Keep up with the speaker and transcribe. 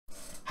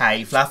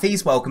Hey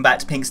Fluffies, welcome back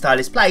to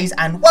Pinkstylistplays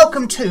and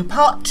welcome to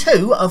part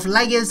 2 of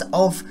Layers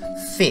of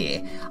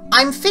Fear.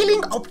 I'm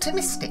feeling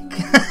optimistic.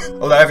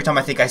 Although every time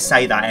I think I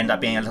say that I end up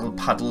being a little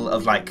puddle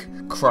of like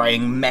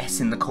crying mess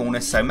in the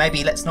corner, so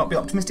maybe let's not be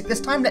optimistic this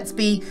time, let's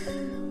be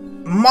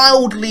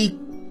mildly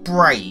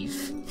brave.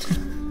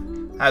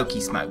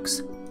 Okie smokes.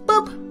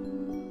 Boop.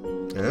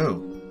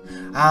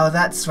 Oh,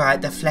 that's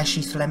right, the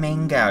fleshy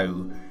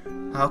flamingo.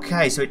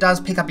 Okay, so it does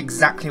pick up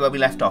exactly where we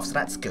left off, so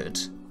that's good.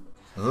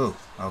 Ooh,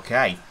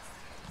 okay.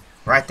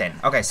 Right then.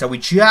 Okay, so we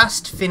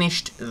just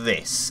finished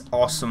this.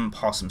 Awesome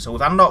possum. So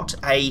we've unlocked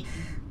a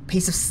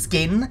piece of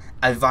skin,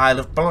 a vial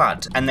of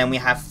blood, and then we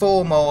have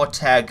 4 more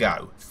to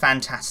go.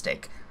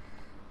 Fantastic.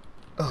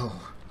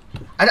 Oh.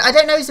 I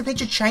don't know, is the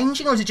picture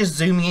changing or is it just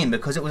zooming in?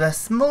 Because it was a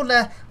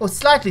smaller, or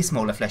slightly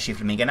smaller fleshy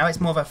flamingo. Now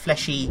it's more of a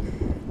fleshy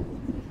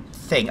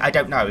thing. I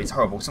don't know, it's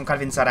horrible. Some kind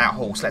of inside-out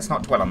horse. Let's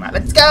not dwell on that.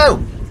 Let's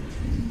go!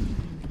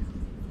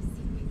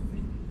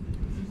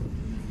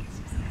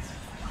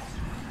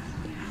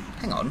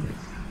 Hang on.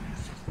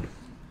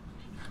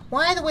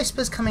 Why are the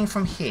whispers coming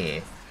from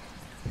here?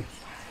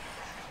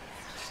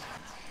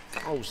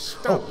 Oh,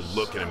 stop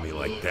looking at me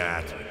like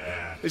that.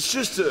 It's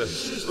just a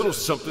little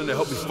something to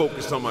help me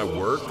focus on my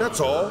work, that's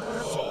all.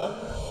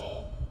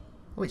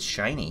 Oh, it's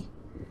shiny.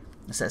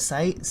 What's that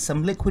say?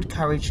 Some liquid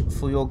courage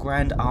for your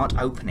grand art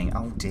opening.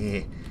 Oh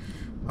dear.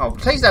 Oh,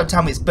 please don't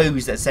tell me it's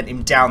Booze that sent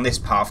him down this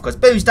path, because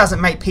Booze doesn't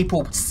make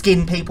people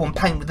skin people and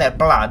paint with their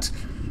blood.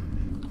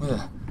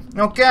 Ugh.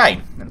 Okay,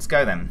 let's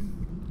go then.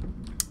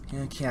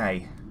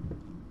 Okay.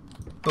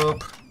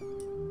 Boop.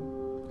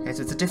 Okay,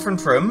 so it's a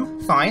different room.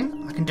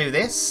 Fine, I can do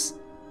this.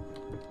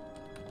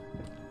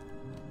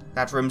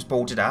 That room's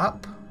boarded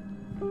up.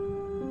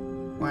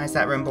 Why is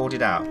that room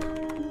boarded up?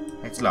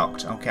 It's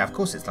locked. Okay, of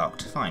course it's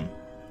locked. Fine.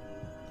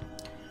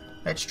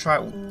 Let's try...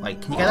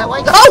 Wait, can you go that way?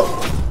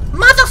 Oh!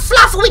 Mother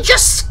Fluff, we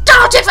just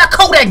started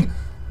recording!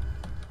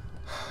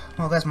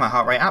 Well, there's my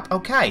heart rate up.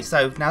 Okay,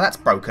 so now that's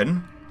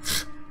broken.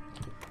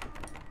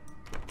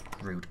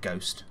 Rude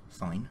ghost.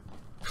 Fine.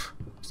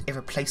 It's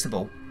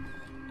irreplaceable.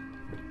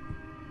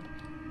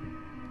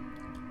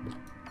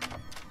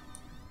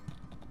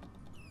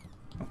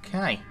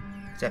 Okay.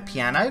 Is that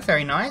piano?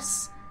 Very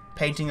nice.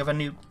 Painting of a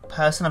new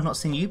person. I've not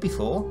seen you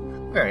before.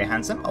 Very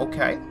handsome.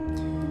 Okay.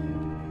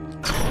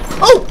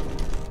 Oh!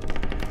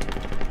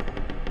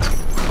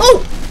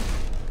 Oh!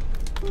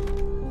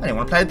 I didn't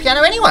want to play the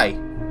piano anyway.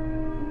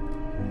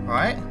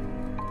 Right.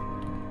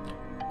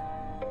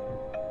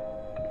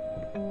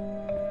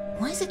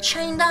 Why is it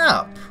chained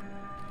up?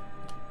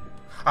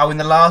 Oh, in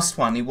the last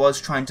one, he was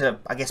trying to,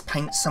 I guess,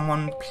 paint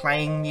someone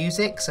playing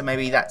music, so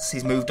maybe that's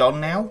he's moved on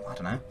now. I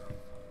don't know.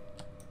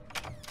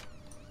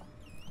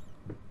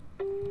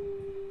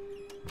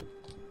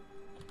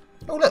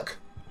 Oh, look.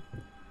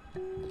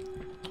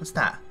 What's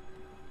that?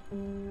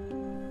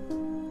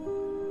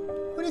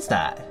 What is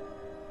that?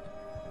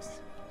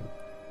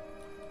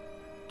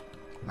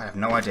 I have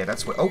no idea.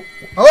 That's what. Oh,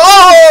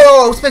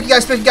 oh! Spooky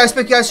ghost, spooky ghost,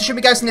 spooky ghost. There should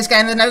be ghosts in this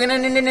game. No, no, no,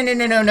 no, no, no,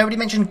 no, no. Nobody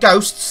mentioned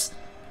ghosts,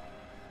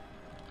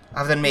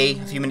 other than me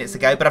a few minutes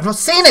ago. But I've not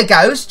seen a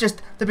ghost.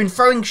 Just they've been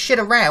throwing shit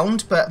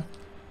around. But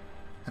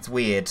that's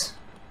weird.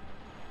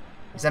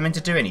 Is that meant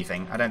to do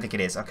anything? I don't think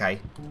it is. Okay,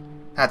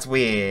 that's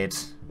weird.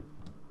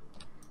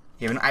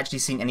 Yeah, we've not actually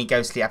seen any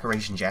ghostly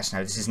apparitions yet.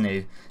 No, this is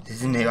new. This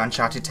is new,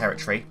 uncharted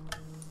territory.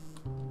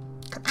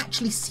 I can't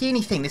actually see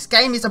anything. This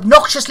game is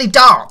obnoxiously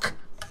dark.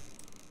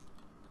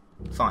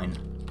 Fine.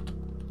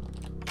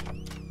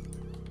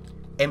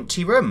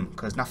 Empty room,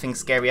 because nothing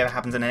scary ever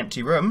happens in an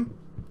empty room.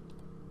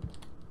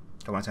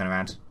 Don't want to turn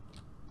around.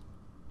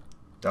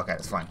 Okay,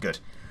 that's fine. Good.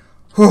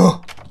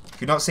 Whew.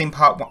 If you've not seen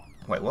part 1...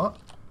 Wait, what?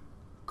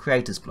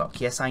 Creator's block.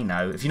 Yes, I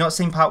know. If you've not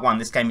seen part 1,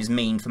 this game is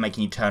mean for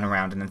making you turn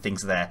around and then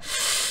things are there.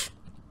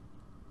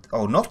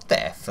 Or not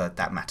there, for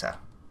that matter.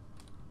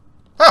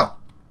 Oh!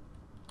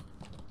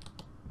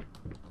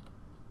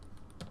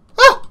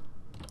 Oh!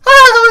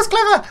 Oh, that was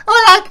clever!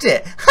 Oh, I liked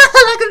it!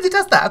 I like that it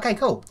does that. Okay,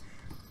 cool.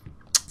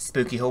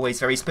 Spooky hallways,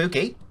 very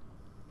spooky.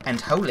 And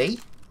holy.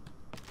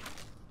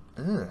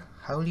 Ugh.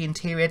 Holy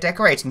interior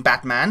decorating,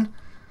 Batman.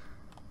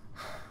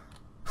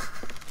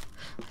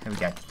 There we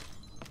go.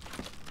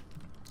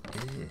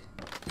 Ugh.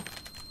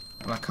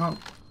 Well, I can't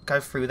go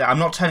through that. I'm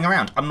not turning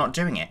around. I'm not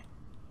doing it.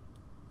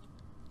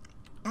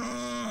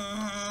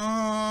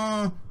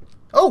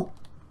 Oh!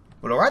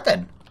 Well, alright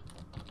then.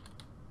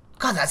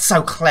 God, that's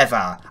so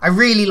clever. I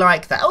really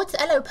like that. Oh, it's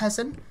hello,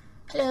 person.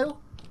 Hello.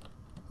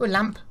 Oh, a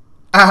lamp.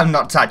 I'm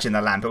not touching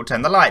the lamp. It'll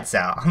turn the lights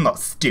out. I'm not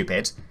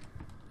stupid.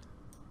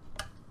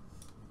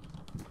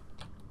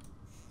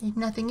 There's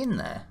nothing in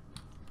there.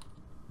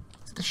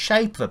 Is it the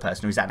shape of a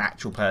person or is that an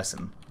actual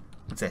person?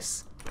 What's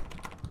this?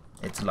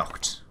 It's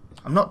locked.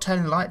 I'm not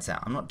turning the lights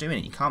out. I'm not doing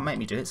it. You can't make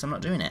me do it, so I'm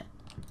not doing it.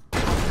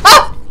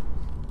 Ah!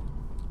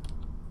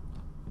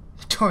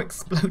 The door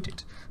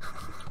exploded.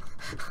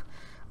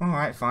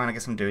 Alright, fine. I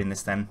guess I'm doing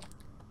this then.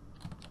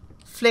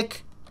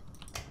 Flick.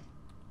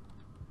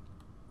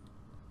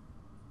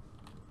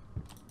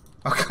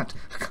 Oh god.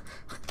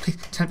 Please,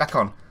 turn it back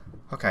on.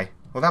 Okay.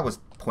 Well, that was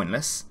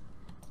pointless.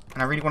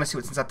 And I really want to see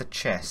what's inside the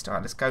chest.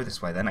 Alright, let's go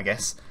this way then, I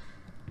guess.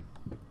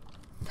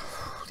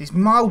 These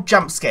mild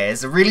jump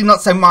scares are really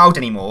not so mild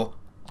anymore.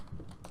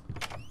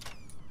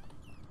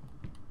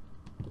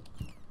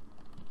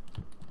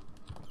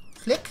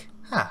 Flick?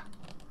 Ah.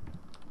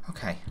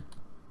 Okay.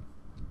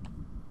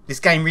 This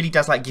game really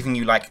does like giving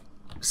you like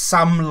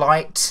some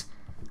light,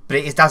 but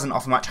it doesn't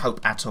offer much hope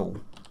at all.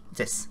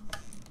 This.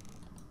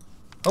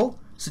 Oh,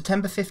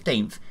 September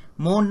 15th.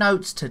 More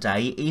notes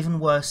today, even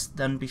worse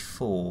than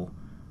before.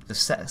 The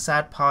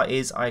sad part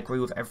is I agree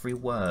with every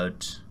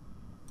word.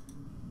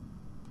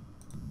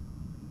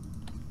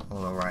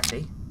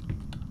 Alrighty.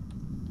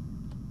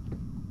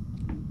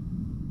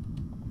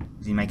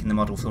 Is he making the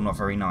model feel not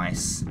very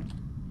nice?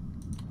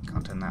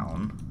 Can't turn that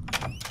on.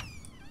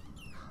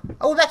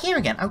 Oh, we're back here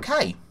again.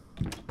 Okay.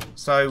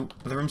 So,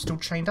 the room's still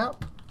chained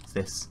up? What's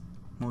this?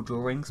 More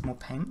drawings, more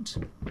paint.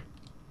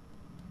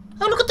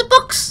 Oh, look at the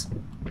books!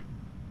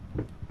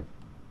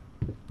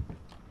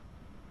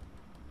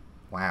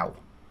 Wow.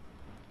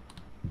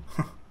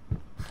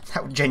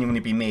 That would genuinely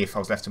be me if I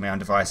was left to my own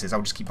devices. I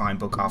would just keep buying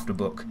book after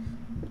book.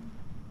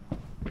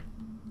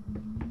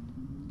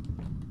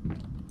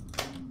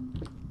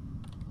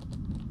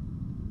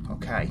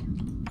 Okay.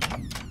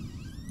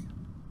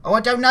 Oh,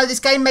 I don't know.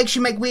 This game makes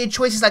you make weird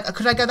choices. Like,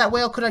 could I go that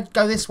way or could I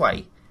go this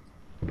way?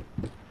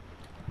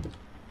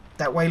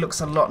 That way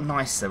looks a lot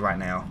nicer right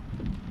now.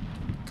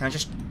 Can I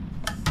just...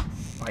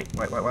 Wait.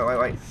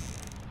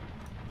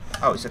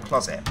 Oh, it's a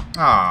closet.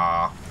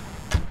 Ah.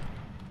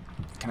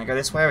 Can I go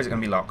this way or is it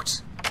going to be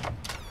locked?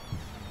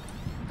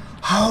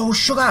 Oh,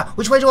 sugar!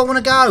 Which way do I want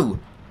to go?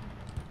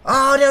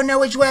 Oh, I don't know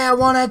which way I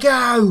want to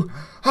go!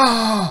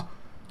 Oh!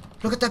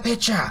 Look at the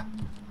picture!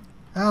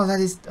 Oh, that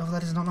is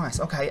not nice.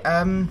 Okay,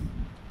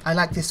 I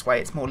like this way.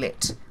 It's more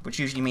lit, which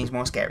usually means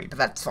more scary, but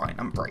that's fine.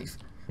 I'm brave.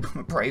 I'm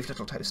a brave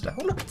little toaster.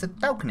 Oh, look, it's a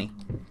balcony.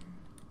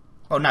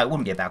 Oh, no, it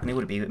wouldn't be a balcony.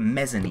 Would it be a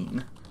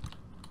mezzanine?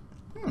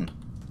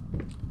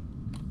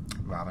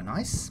 Rather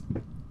nice.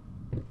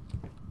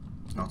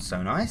 Not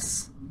so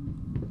nice.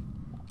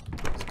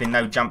 There's been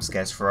no jump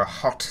scares for a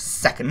hot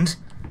second.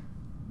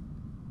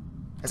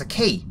 There's a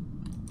key.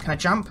 Can I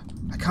jump?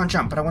 I can't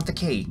jump, but I want the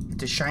key.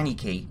 It's a shiny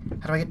key.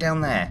 How do I get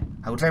down there?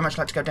 I would very much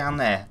like to go down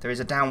there. There is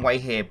a down way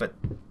here, but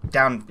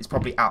down is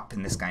probably up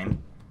in this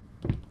game.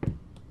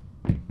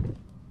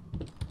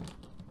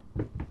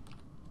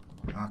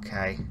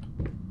 Okay.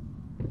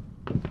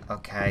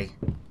 Okay.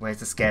 Where's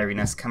the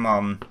scariness? Come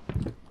on.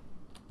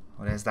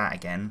 Well, there's that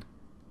again.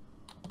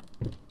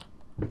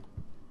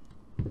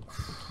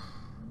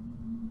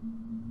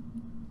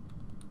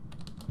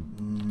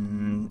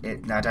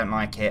 No, I don't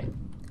like it.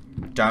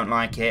 Don't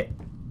like it.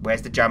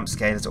 Where's the jump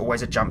scare? There's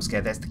always a jump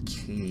scare. There's the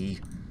key.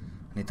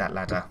 I need that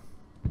ladder.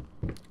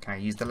 Can I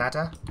use the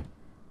ladder?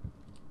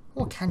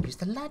 Oh, I can use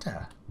the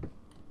ladder.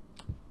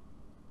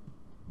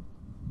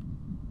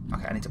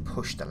 Okay, I need to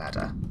push the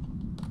ladder.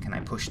 Can I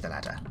push the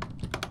ladder?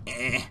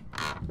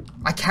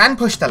 I can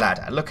push the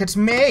ladder. Look at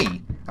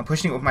me. I'm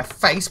pushing it with my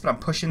face, but I'm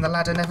pushing the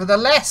ladder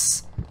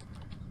nevertheless.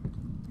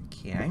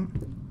 Okay.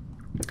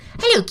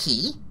 Hello,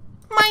 key.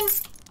 Mine.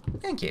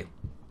 Thank you.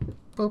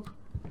 Boop.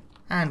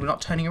 And we're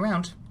not turning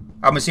around.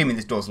 I'm assuming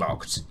this door's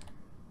locked.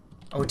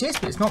 Oh, it is,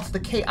 but it's not for the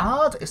key.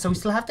 Ah, so we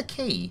still have the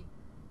key.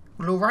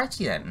 Well,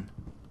 alrighty then.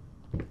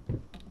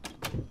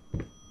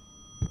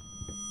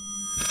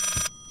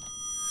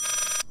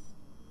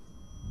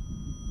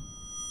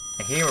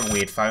 I hear a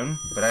weird phone,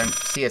 but I don't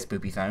see a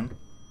spoopy phone.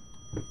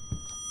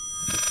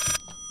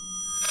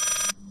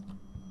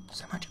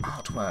 So much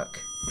artwork.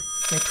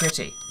 So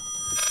pretty.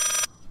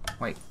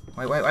 Wait.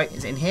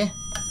 Is it in here?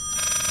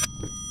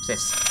 What's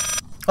this?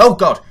 Oh,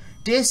 God.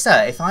 Dear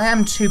sir, if I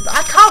am to...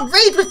 I can't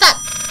read with that!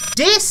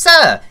 Dear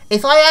sir,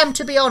 if I am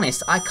to be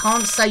honest, I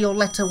can't say your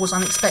letter was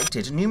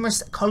unexpected.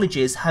 Numerous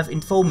colleges have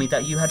informed me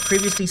that you had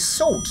previously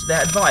sought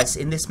their advice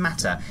in this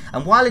matter.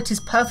 And while it is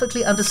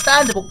perfectly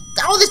understandable...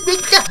 Oh,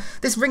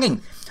 this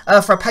ringing!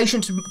 For a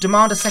patient to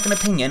demand a second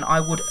opinion, I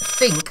would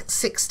think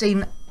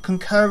 16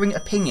 concurring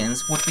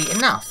opinions would be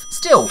enough.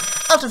 Still,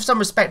 out of some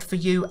respect for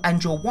you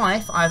and your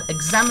wife, I have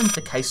examined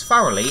the case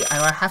thoroughly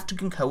and I have to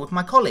concur with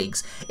my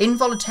colleagues.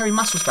 Involuntary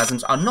muscle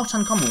spasms are not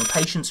uncommon with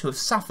patients who have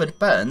suffered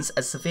burns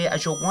as severe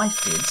as your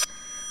wife did.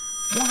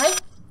 Why?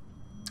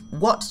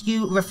 What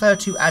you refer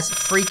to as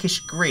freakish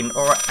grin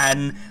or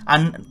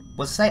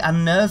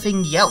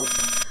unnerving yelp,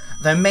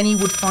 though many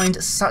would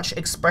find such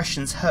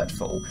expressions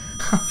hurtful,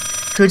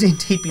 could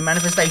indeed be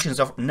manifestations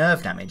of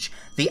nerve damage.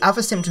 The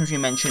other symptoms you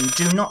mentioned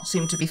do not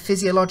seem to be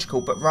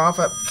physiological, but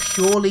rather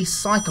purely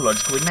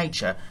psychological in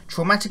nature.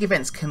 Traumatic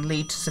events can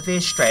lead to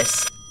severe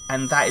stress,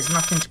 and that is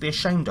nothing to be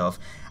ashamed of.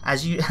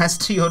 As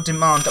to your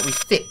demand that we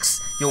fix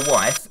your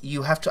wife,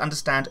 you have to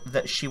understand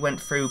that what she went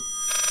through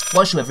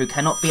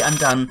cannot be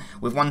undone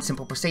with one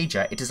simple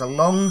procedure. It is a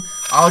long,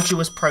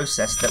 arduous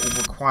process that will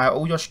require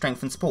all your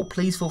strength and support.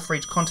 Please feel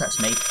free to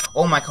contact me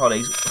or my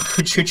colleagues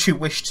should you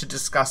wish to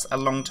discuss a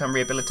long-term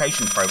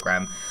rehabilitation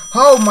program.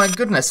 Oh my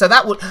goodness! So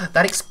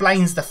that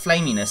explains the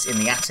flaminess in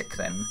the attic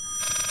then.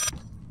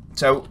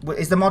 So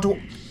is the model?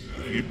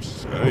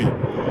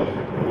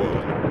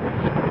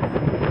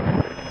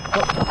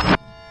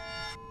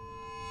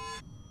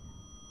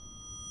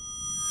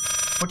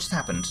 just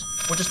happened?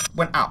 What just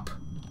went up?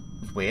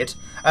 It's weird.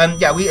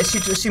 Yeah, we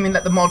assuming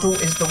that the model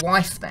is the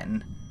wife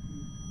then.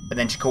 But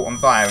then she caught on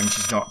fire and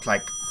she's not,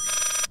 like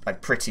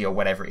pretty or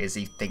whatever it is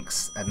he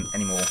thinks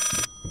anymore.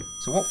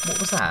 So what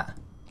was that?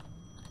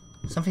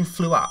 Something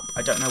flew up.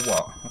 I don't know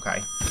what.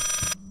 Okay.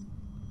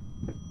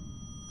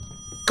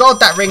 God,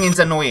 that ringing's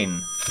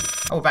annoying.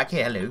 Oh, we're back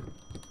here. Hello.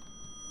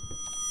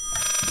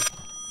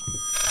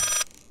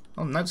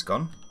 Oh, the note's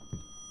gone.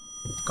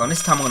 Go on,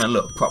 this time I'm going to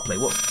look properly.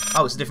 What?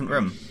 Oh, it's a different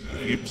room. Oh,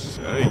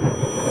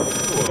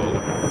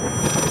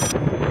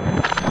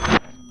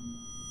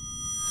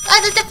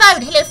 there's the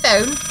phone. Hello,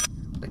 phone.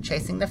 We're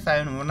chasing the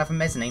phone and we'll have a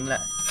mezzanine. Look.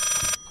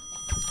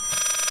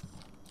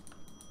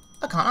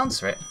 I can't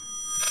answer it.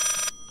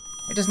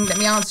 It doesn't let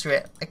me answer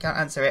it. I can't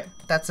answer it.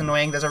 That's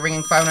annoying. There's a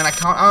ringing phone and I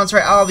can't answer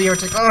it. Oh, the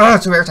irritation. Oh,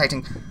 too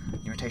irritating. The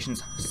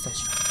irritation's so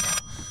strong now.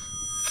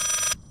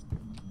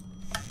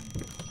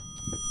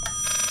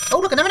 Oh,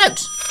 look, another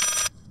note.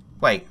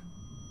 Wait.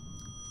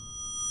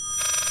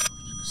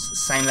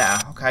 Same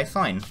letter. Okay,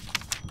 fine.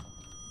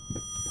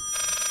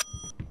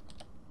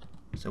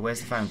 So where's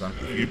the phone gone?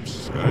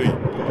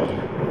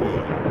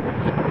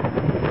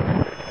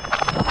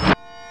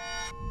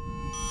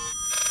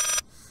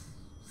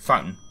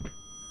 Phone.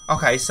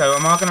 Okay, so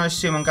am I going to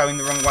assume I'm going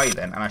the wrong way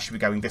then, and I should be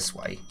going this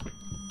way?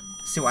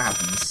 See what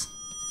happens.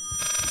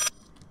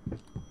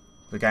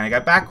 We're going to go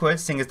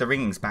backwards, seeing as the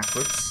ringing's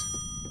backwards.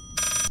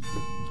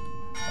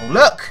 Oh,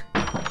 look!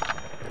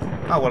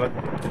 Oh, well,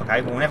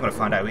 okay, well, we're never going to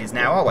find out who it is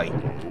now, are we?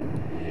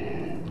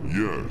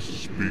 Yes,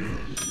 speaking.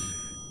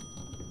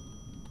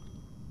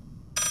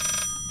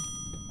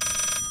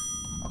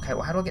 Okay,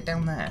 well, how do I get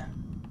down there?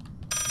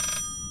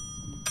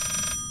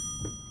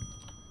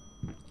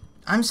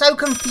 I'm so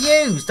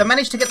confused. I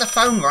managed to get the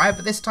phone right,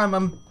 but this time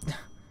I'm...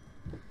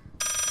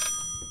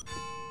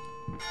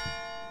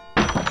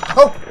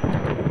 Oh!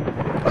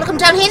 Well, look, I'm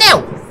down here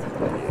now!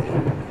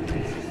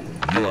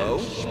 Hello?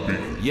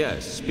 Speaking.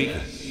 Yes,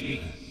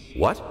 speaking.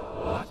 What?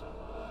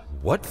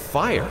 What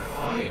fire?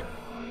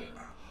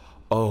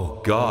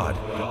 Oh, God.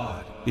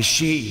 Is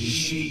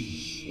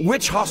she...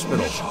 Which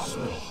hospital?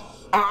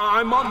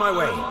 I'm on my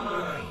way.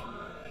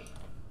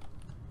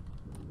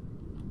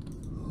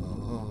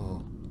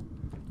 Oh.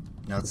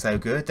 Not so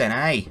good then,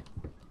 eh?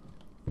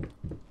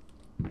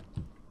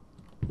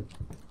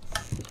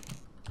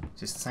 Is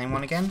this the same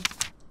one again?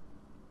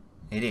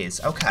 It is.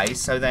 Okay,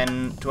 so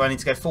then do I need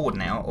to go forward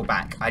now or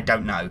back? I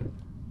don't know.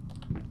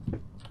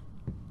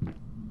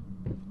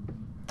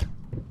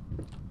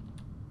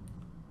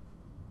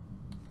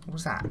 What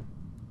was that?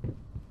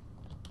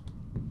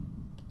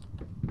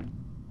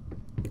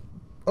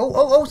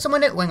 Oh,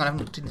 someone new. Hang on,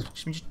 let me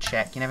just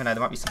check. You never know,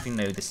 there might be something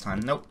new this time.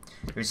 Nope.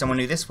 There is someone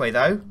new this way,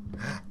 though.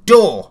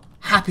 Door!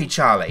 Happy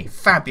Charlie.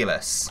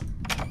 Fabulous.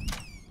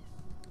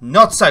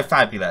 Not so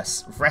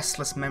fabulous.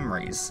 Restless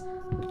memories.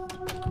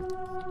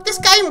 This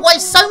game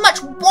wastes so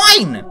much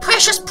wine!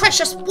 Precious,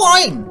 precious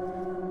wine!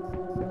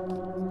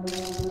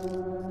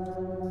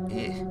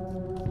 Ew.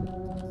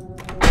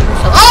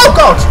 Oh,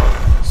 God!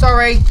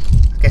 Sorry.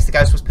 I guess the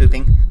ghost was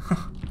pooping.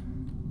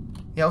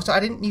 Yeah, also, I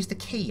didn't use the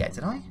key yet,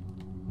 did I?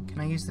 Can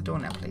I use the door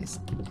now, please?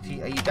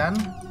 Are you done?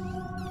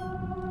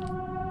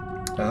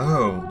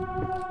 Oh.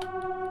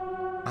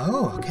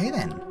 Oh, okay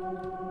then.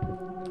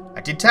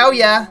 I did tell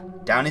ya.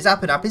 Down is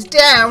up and up is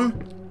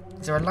down.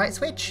 Is there a light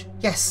switch?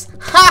 Yes.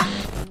 Ha!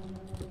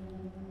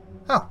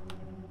 Oh.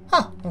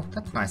 Oh, oh,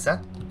 that's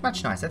nicer.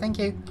 Much nicer, thank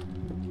you.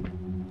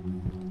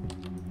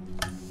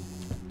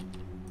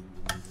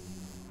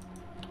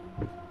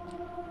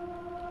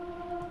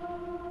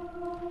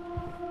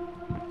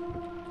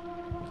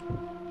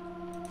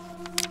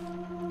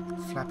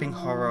 Flapping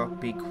horror,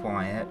 be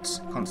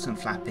quiet.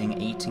 Constant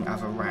flapping, eating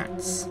other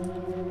rats. Well,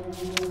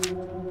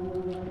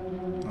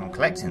 I'm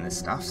collecting this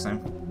stuff, so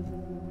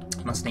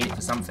must need it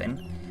for something.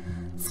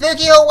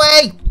 Floogie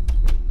away!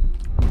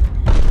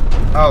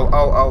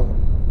 Oh.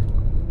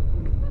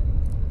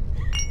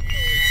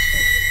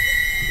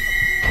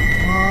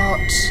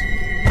 What?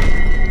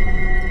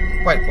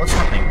 Wait, what's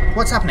happening?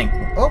 What's happening?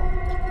 Oh!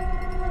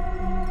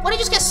 Why did you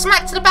just get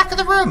smacked to the back of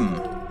the room?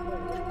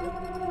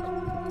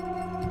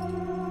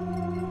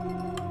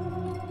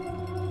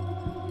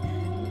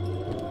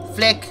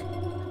 Flick.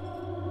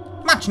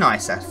 Much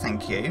nicer,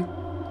 thank you.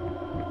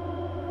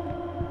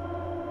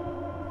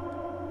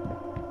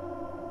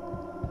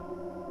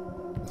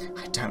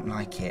 I don't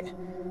like it.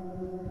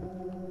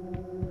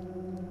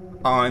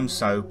 I'm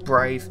so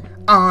brave.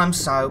 I'm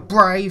so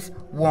brave.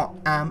 What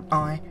am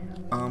I?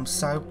 I'm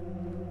so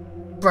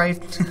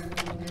brave.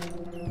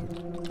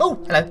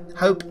 Oh, hello.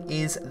 Hope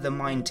is the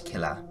mind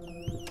killer.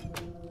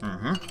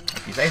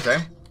 If you say so.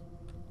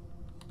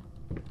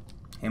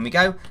 Here we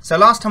go. So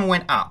last time I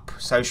went up.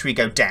 So should we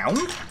go down?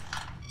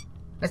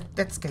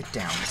 Let's go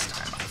down this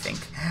time, I think.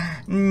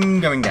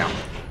 Going down.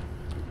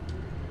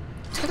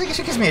 I think it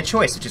gives me a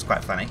choice, which is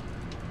quite funny.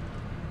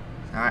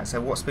 Alright,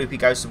 so what spooky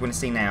ghost are we going to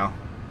see now?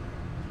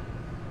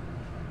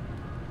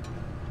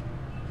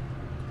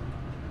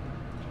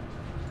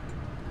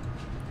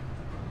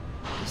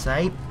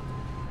 Say.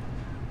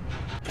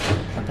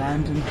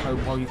 Abandon hope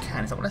while you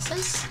can. Is that what it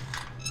says?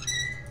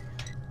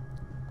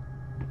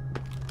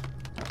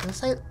 Does it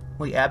say...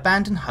 Well, yeah,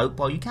 abandon hope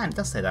while you can. It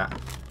does say that.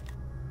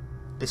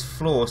 This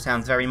floor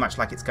sounds very much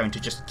like it's going to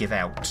just give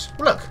out.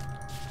 Look!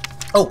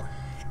 Oh!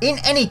 In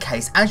any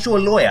case, as your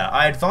lawyer,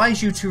 I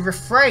advise you to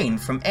refrain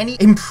from any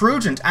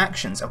imprudent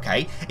actions,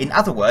 okay? In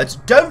other words,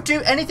 don't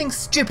do anything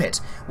stupid.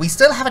 We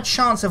still have a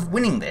chance of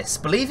winning this.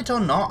 Believe it or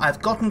not,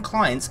 I've gotten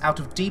clients out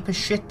of deeper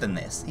shit than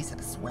this. He said,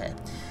 I swear.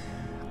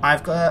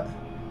 I've got...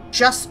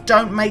 Just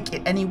don't make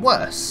it any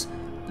worse.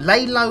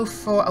 Lay low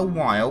for a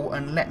while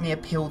and let me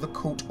appeal the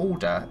court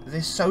order.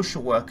 This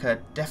social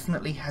worker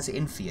definitely has it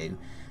in for you.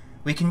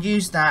 We can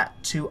use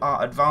that to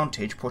our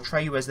advantage,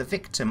 portray you as the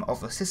victim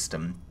of the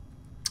system.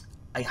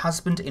 A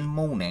husband in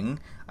mourning,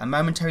 a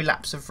momentary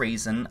lapse of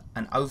reason,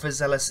 an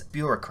overzealous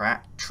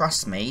bureaucrat.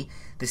 Trust me,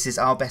 this is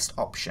our best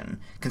option.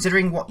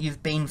 Considering what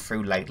you've been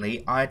through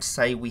lately, I'd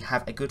say we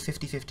have a good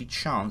 50-50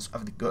 chance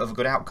of a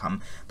good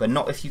outcome, but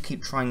not if you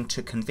keep trying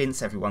to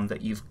convince everyone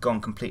that you've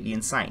gone completely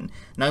insane.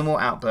 No more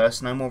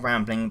outbursts, no more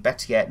rambling,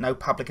 better yet, no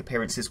public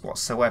appearances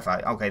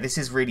whatsoever. Okay, this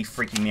is really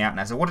freaking me out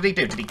now. So what did he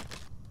do? Did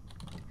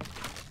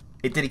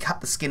he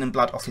cut the skin and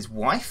blood off his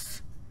wife?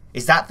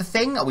 Is that the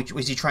thing?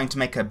 Was he trying to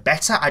make her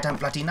better? I don't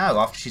bloody know.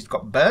 After she's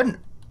got burned,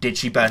 did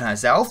she burn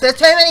herself? There's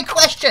too many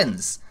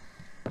questions!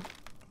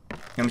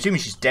 I'm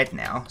assuming she's dead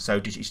now, so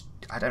did she...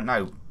 I don't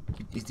know.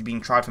 Is he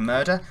being tried for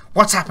murder?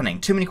 What's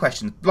happening? Too many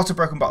questions. Lots of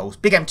broken bottles.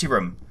 Big empty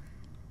room.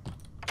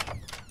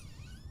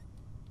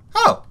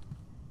 Oh!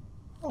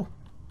 Oh.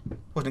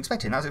 Wasn't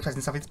expecting. I was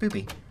expecting something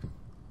spoopy.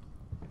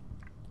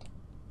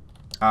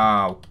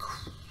 Oh,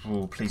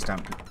 please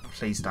don't.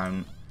 Please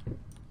don't.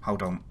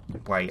 Hold on.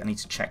 Wait, I need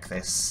to check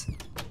this.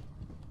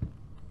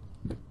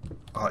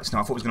 Oh, it's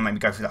not. I thought it was going to make me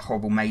go through that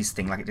horrible maze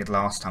thing like it did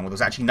last time. Well, there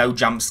was actually no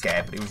jump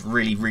scare, but it was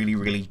really, really,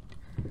 really...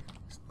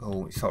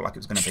 Oh, it felt like it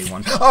was going to be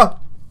one. Oh!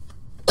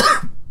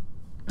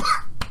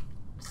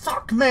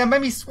 Fuck me, it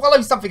made me swallow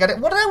something.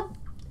 What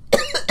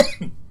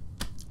did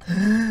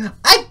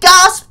I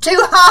gasped too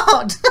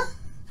hard!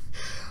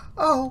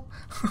 Oh.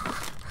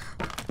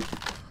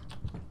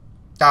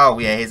 Oh,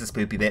 yeah, here's a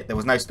spoopy bit. There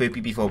was no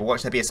spoopy before, but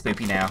watch there be a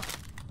spoopy now.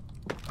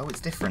 Oh, it's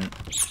different.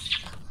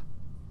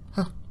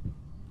 Huh.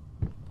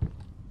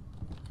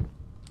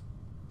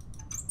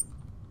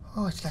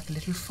 Oh, it's like a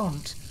little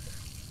font.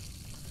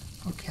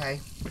 Okay.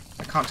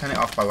 I can't turn it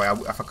off, by the way.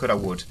 If I could, I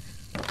would.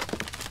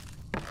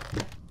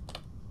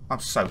 I'm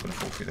so going to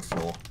fall through the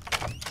floor.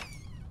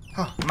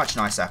 Oh, much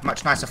nicer.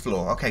 Much nicer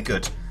floor. Okay,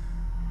 good.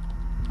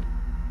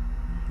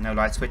 No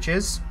light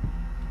switches.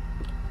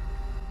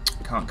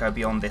 Can't go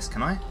beyond this,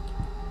 can I?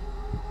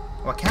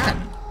 Oh, I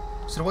can.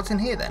 So what's in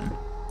here, then?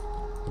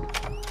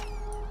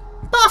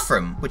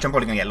 Bathroom, which I'm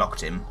probably going to get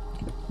locked in.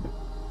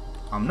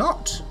 I'm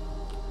not.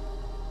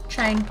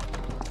 Chain.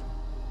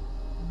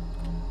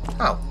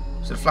 Oh,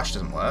 so the flush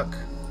doesn't work.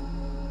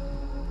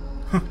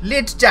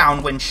 Lid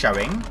down when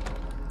showing.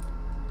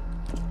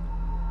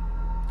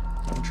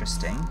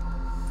 Interesting.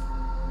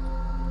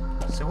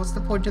 So what's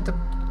the point of the...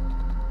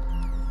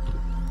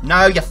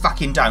 No, you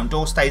fucking don't.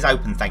 Door stays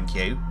open, thank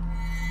you.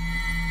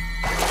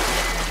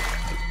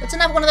 It's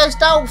another one of those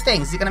doll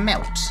things. Is it going to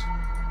melt?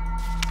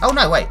 Oh,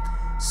 no, wait.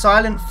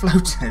 Silent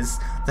floaters.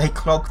 They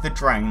clog the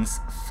drains.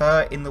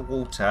 Fur in the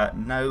water.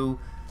 No...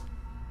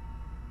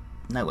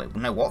 No, wait.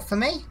 No what for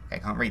me? Okay, I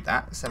can't read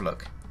that. Let's have a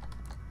look.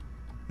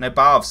 No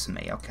baths for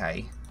me.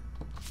 Okay.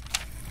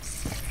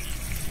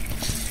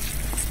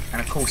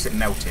 And of course it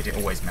melted. It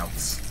always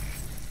melts.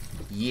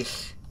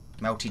 Yich.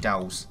 Melty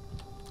dolls.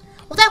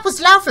 Well, that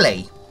was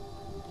lovely.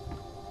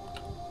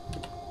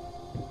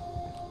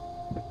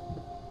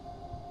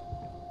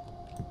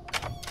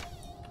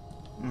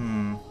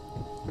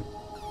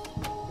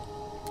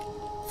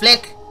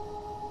 Flick!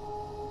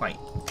 Wait.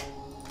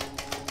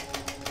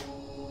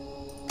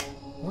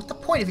 What's the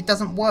point if it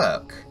doesn't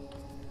work?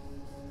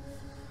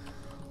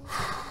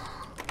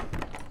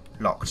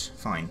 Locked.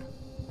 Fine.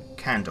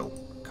 Candle.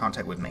 Can't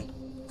take with me.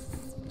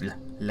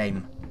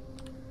 Lame.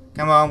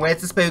 Come on, where's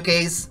the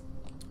spookies?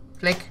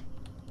 Flick.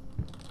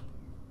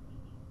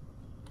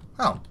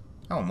 Oh.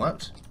 That one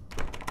worked.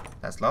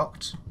 That's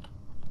locked.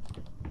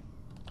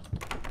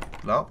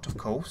 Locked, of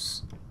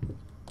course.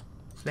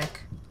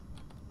 Flick.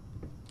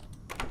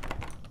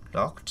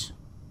 Locked.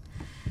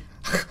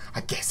 I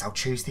guess I'll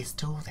choose this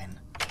door then.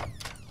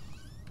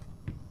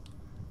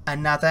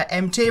 Another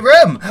empty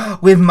room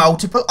with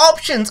multiple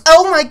options.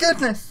 Oh my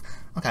goodness.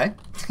 Okay.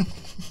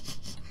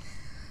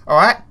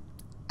 Alright.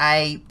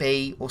 A,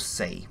 B, or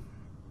C.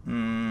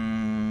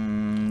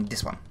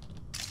 This one.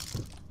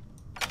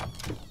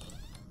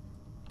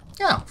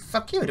 Oh,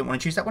 fuck you. I didn't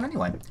want to choose that one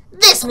anyway.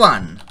 This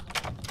one.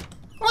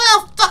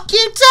 Well, fuck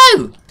you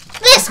too.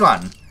 This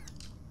one.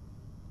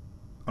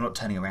 I'm not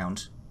turning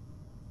around.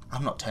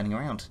 I'm not turning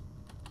around.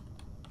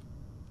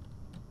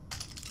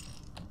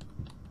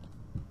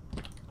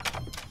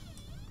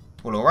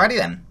 Well, alrighty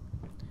then.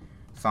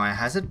 Fire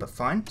hazard, but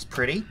fine. It's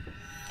pretty.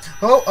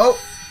 Oh, oh.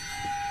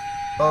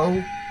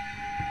 Oh.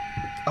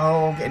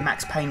 Oh, I'm getting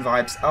Max Payne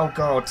vibes. Oh,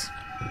 God.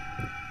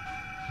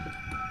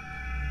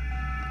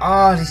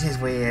 Oh, this is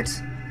weird.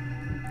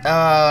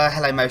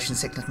 Hello motion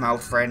sickness, my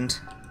old friend.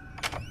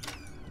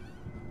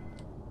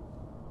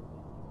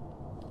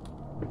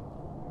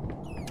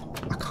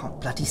 I can't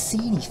bloody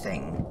see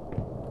anything.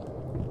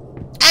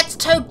 It's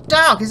too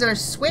dark. Is there a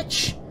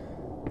switch?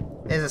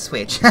 There's a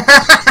switch.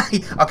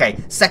 Okay,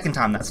 second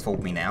time that's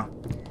fooled me now.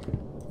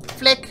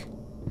 Flick.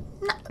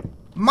 No,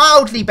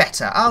 mildly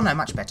better. Oh no,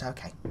 much better.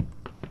 Okay.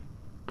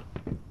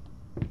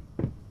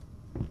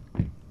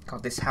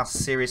 God, this house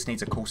seriously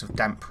needs a course of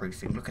damp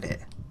proofing. Look at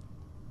it.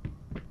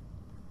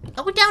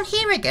 Oh, we're down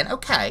here again.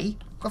 Okay.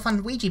 Gotta find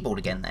the Ouija board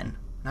again then.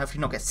 And hopefully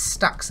not get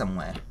stuck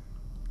somewhere.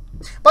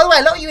 By the way,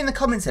 a lot of you in the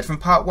comments said from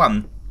part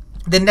 1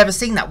 they'd never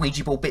seen that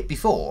Ouija board bit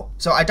before.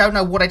 So I don't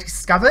know what I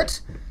discovered,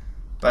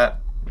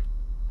 but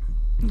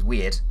it's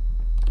weird.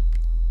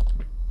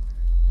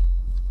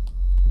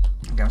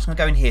 Okay, I'm just going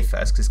to go in here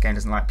first because this game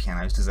doesn't like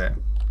pianos, does it?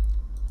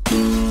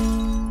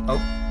 Oh.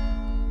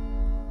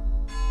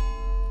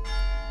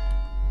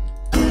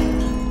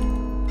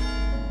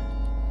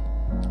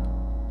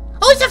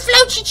 Oh, it's a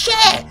floaty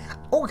chair!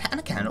 Oh, and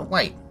a candle.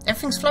 Wait,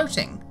 everything's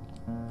floating.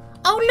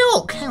 Oh,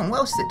 look! Hang on, what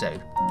else does it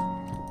do?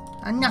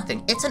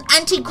 Nothing. It's an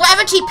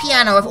anti-gravity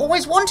piano! I've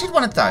always wanted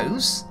one of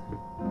those!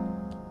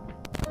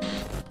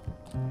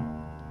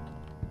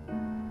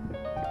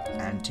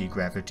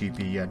 Anti-gravity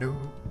piano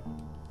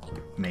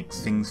makes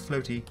things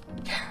floaty.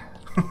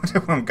 I don't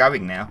know where I'm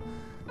going now.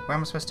 Where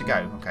am I supposed to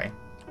go? Okay.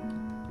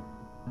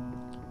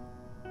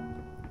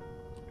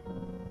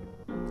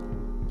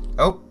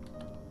 Oh!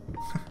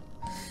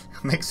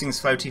 Makes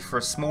things floaty for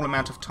a small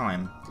amount of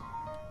time.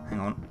 Hang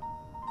on.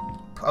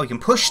 Oh, you can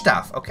push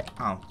stuff. Okay.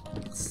 Oh.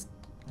 It's...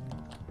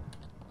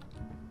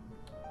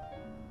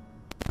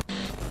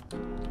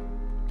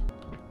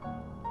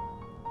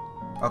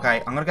 Okay,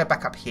 I'm going to go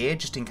back up here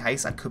just in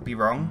case. I could be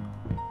wrong.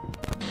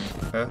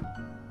 It's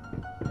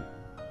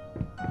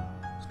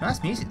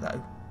nice music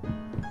though.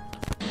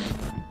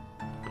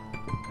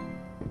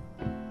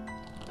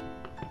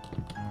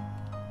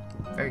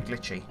 Very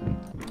glitchy.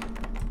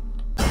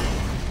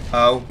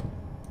 Oh.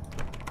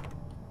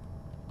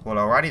 Well,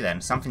 alrighty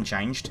then. Something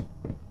changed.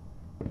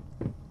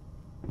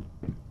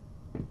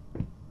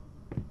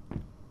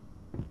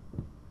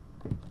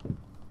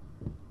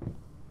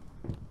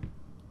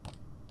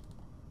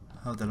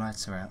 Oh, the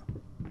lights are out.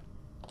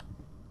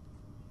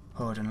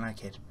 Oh, I don't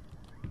like it.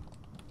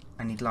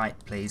 I need light,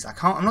 please. I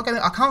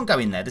can't go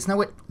in there. There's no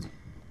way.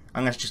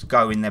 I'm going to just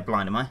go in there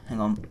blind, am I?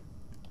 Hang on.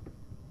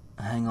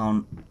 Hang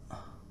on.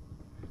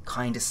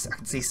 I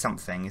can see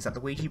something. Is that the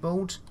Ouija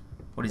board?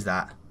 What is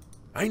that?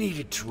 I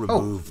needed to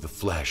remove the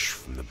flesh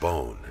from the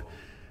bone.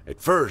 At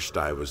first,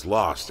 I was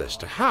lost as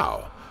to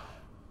how,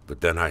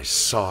 but then I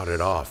sawed it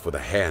off with a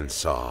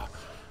handsaw,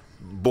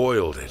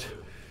 boiled it,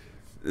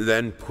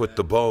 then put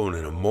the bone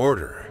in a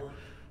mortar.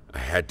 I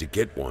had to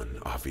get one,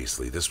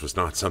 obviously. This was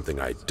not something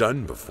I'd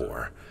done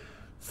before.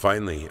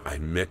 Finally, I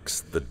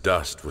mixed the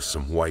dust with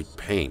some white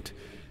paint.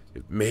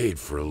 It made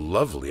for a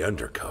lovely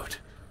undercoat.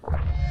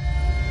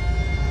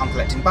 I'm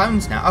collecting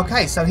bones now.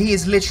 Okay, so he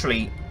is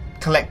literally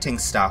collecting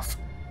stuff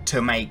to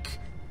make,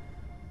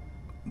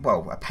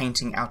 well, a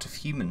painting out of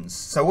humans.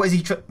 So what is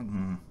he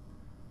I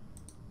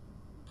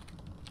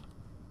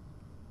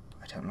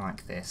don't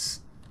like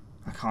this.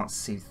 I can't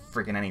see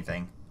friggin'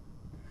 anything.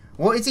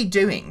 What is he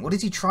doing? What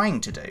is he trying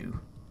to do?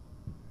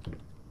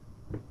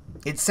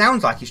 It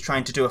sounds like he's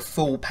trying to do a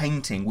full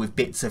painting with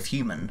bits of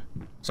human.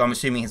 So I'm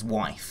assuming his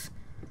wife.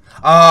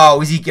 Oh,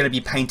 is he going to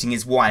be painting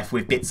his wife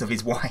with bits of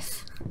his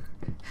wife?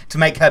 To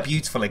make her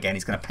beautiful again,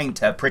 he's going to paint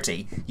her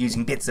pretty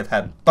using bits of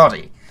her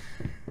body.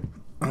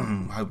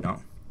 Hope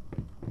not.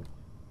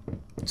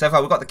 So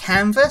far we've got the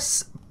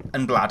canvas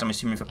and blood, I'm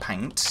assuming for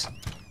paint.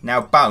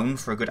 Now bone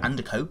for a good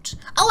undercoat.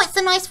 Oh, it's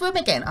a nice room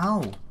again.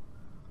 Oh.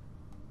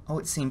 Oh,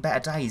 it's seen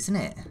better days, isn't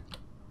it?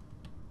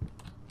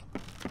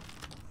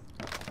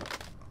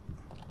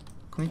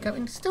 Can we go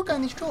in? Still go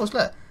in these drawers,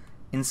 look.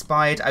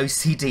 Inspired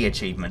OCD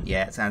achievement.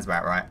 Yeah, it sounds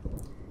about right.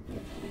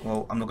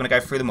 Well, I'm not going to go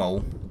through them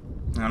all.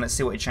 Now let's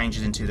see what it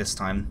changes into this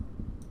time.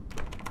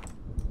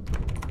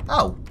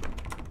 Oh.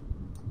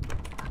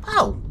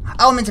 Oh.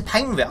 Oh, I'm meant to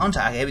paint with it, aren't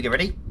I? Okay, here we go,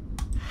 ready?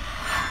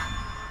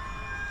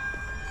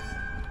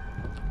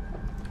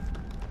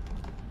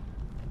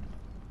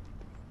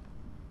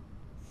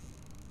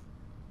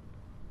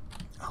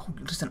 Oh,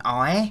 just an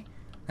eye.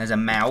 There's a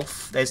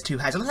mouth. There's two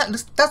hands. That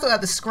does look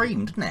like the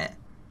scream, doesn't it?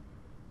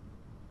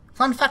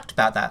 Fun fact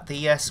about that.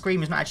 The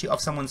scream is not actually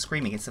of someone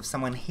screaming. It's of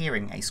someone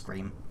hearing a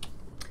scream.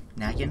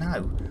 Now you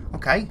know.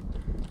 Okay.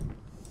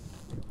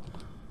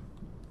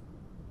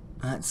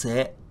 That's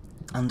it.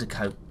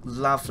 Undercoat.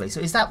 Lovely.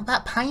 So is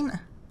that paint?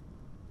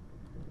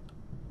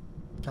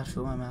 Blood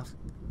through my mouth.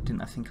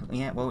 Didn't I think...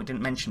 Yeah, well, it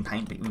didn't mention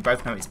paint, but we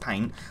both know it's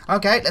paint.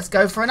 Okay, let's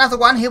go for another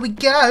one. Here we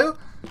go.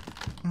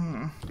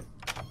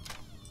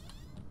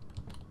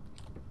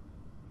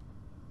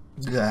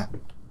 Yeah.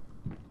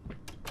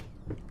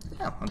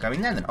 Oh, I'll go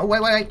in there then. Oh,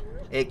 wait.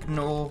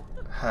 Ignore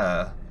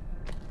her.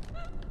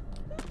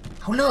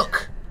 Oh,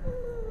 look.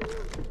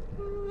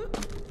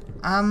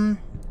 I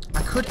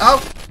could...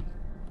 Oh.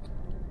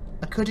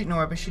 I could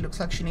ignore her, but she looks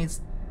like she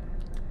needs...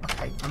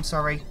 Okay, I'm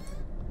sorry.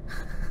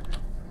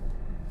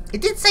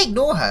 It did say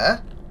ignore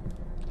her.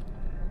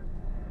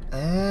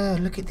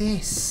 Look at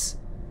this.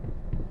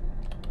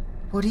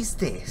 What is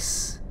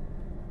this?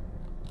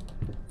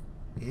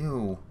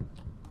 Ew.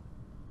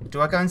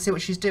 Do I go and see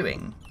what she's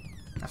doing?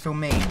 I feel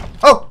mean.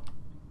 Oh!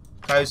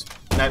 Closed.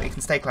 No, it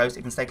can stay closed.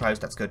 It can stay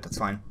closed. That's good. That's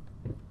fine.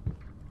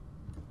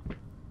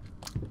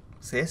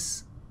 What's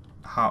this?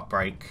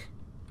 Heartbreak.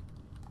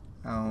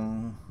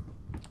 Oh.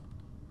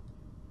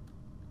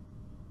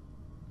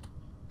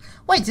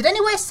 Wait, did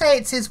anywhere say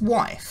it's his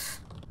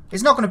wife?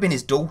 It's not going to be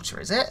his daughter,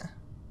 is it?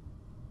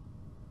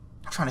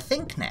 I'm trying to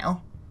think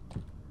now.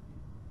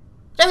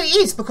 No, it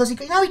is, because he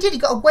did. He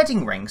got a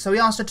wedding ring, so he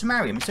asked her to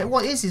marry him. So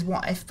what is his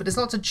wife? But there's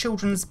lots of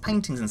children's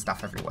paintings and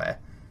stuff everywhere.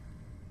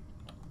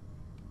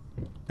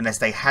 Unless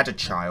they had a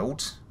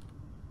child,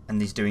 and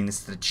he's doing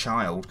this to the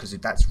child, because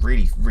that's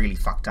really, really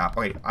fucked up.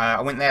 Wait,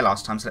 I went there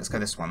last time, so let's go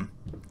this one.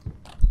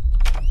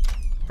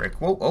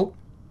 Brick wall. Oh.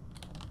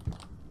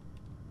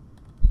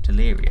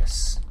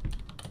 Delirious.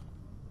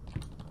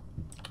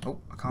 Oh,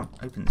 I can't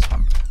open this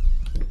one.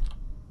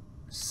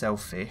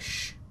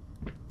 Selfish.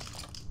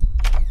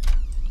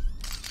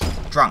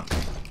 Drunk.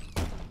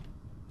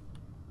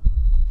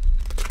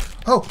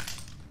 Oh!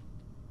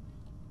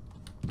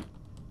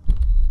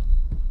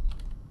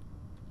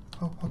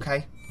 Oh,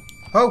 okay.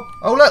 Oh!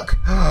 Oh, look!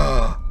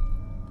 Oh.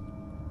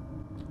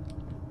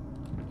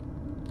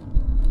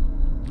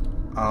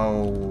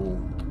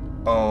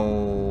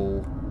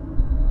 Oh.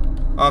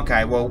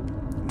 Okay, well...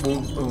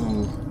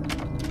 Ooh.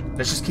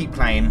 Let's just keep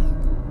playing.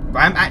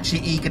 I'm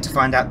actually eager to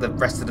find out the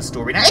rest of the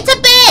story now. It's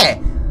a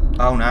bear!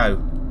 Oh, no.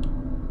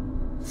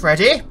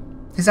 Freddy?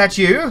 Is that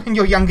you in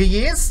your younger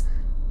years?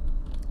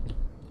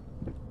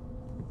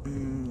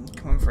 Come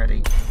on,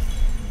 Freddy.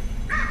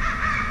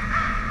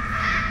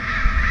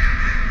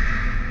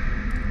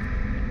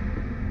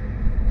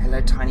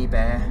 Hello, tiny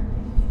bear.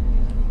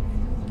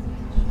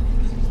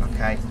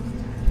 Okay.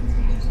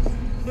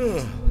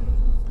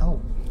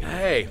 Oh.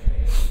 Hey,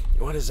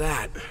 what is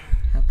that?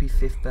 Happy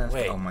 5th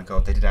birthday. Wait. Oh my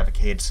god, they did have a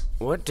kid.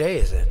 What day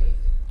is it?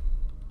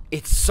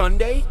 It's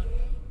Sunday?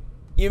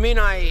 You mean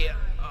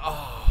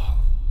Oh,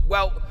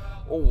 well,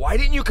 why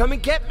didn't you come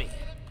and get me?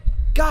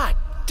 God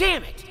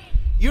damn it!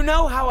 You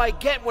know how I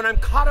get when I'm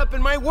caught up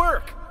in my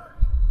work.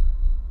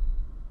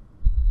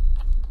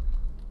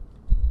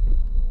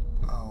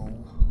 Oh.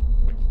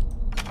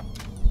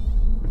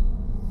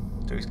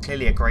 So he's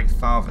clearly a great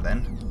father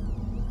then.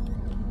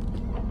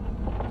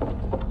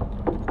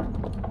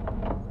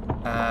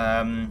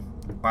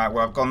 Right,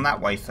 well I've gone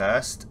that way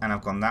first, and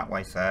I've gone that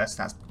way first.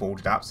 That's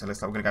boarded up, so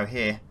looks like we're going to go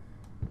here.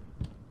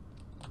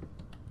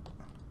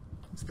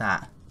 What's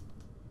that?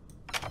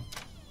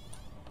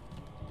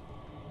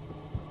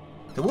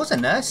 There was a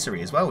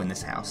nursery as well in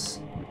this house.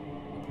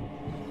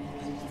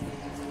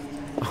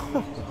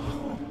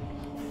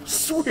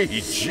 Sweet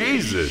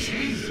Jesus!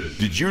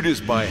 Did you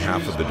just buy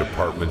half of the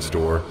department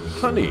store?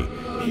 Honey,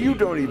 you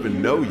don't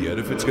even know yet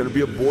if it's going to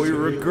be a boy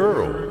or a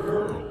girl.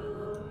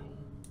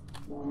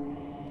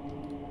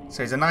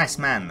 So he's a nice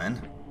man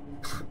then.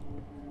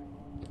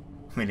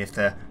 I mean, if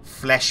the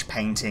flesh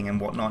painting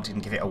and whatnot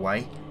didn't give it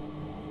away.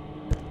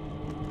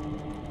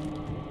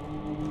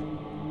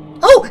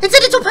 Oh! It's a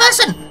little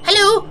person!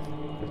 Hello!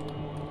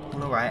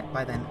 Well, alright,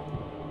 bye then.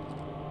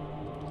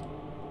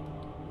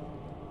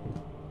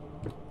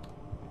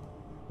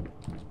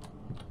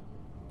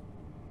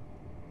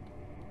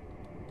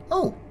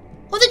 Oh!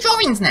 What are the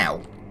drawings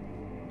now?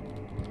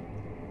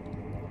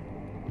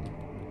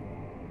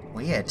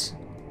 Weird.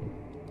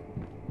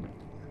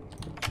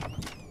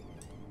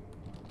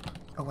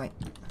 Oh, wait.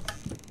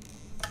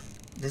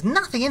 There's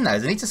nothing in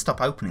those. I need to stop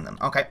opening them.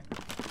 Okay.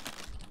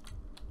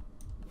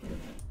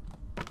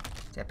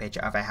 It's a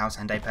picture of a house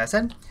and a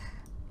person.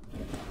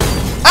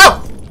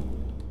 Oh!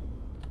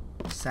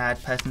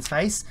 Sad person's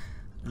face.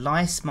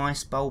 Lice,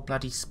 mice, bowl,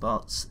 bloody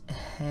spots.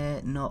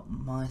 Hair, not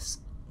mice.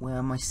 Where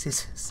are my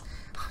scissors?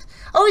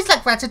 Oh, it's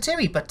like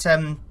Ratatouille, but,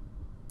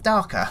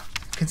 darker.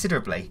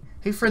 Considerably.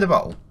 Who threw the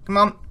bottle? Come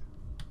on.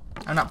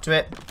 Own up to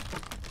it.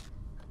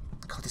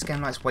 God, this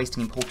game likes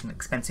wasting important,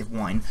 expensive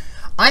wine.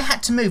 I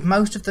had to move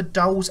most of the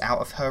dolls out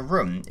of her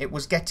room. It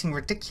was getting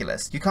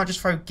ridiculous. You can't just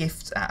throw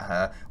gifts at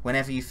her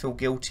whenever you feel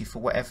guilty for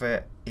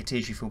whatever it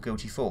is you feel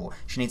guilty for.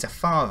 She needs a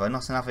father,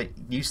 not another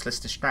useless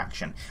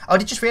distraction. Oh, I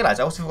did just realise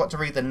I also forgot to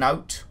read the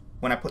note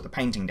when I put the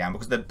painting down,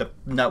 because the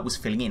note was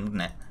filling in,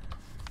 wasn't it?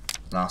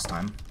 Last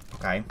time.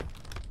 Okay.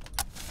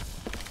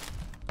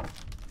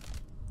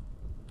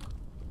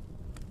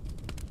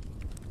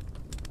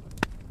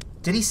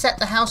 Did he set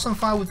the house on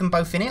fire with them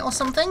both in it or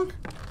something?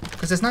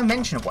 Because there's no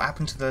mention of what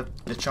happened to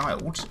the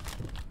child.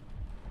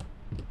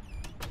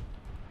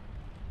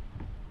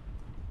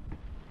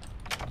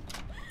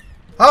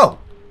 Oh!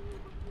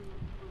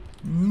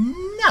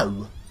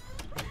 No!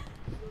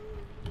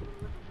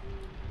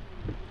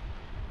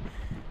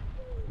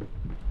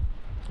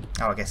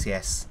 Oh, I guess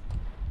yes.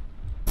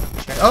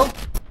 Oh!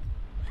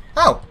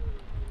 Oh!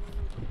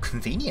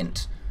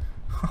 Convenient.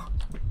 What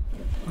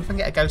if I can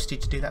get a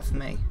ghostie to do that for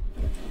me?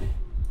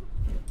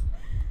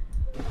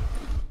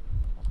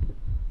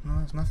 No,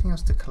 there's nothing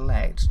else to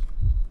collect.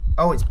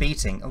 Oh, it's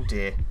beating. Oh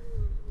dear.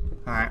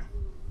 Alright.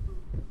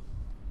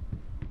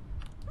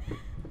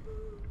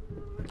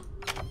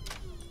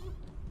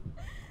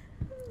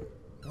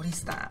 What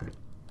is that?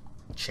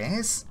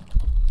 Chairs?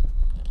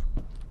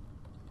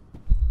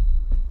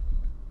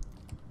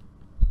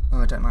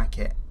 Oh, I don't like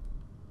it.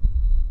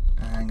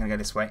 I'm gonna go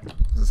this way.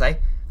 What does it say?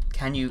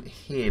 Can you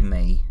hear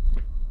me?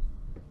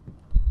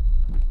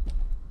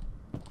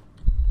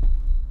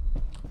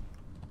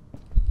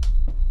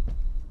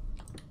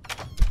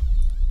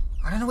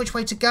 I don't know which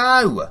way to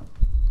go.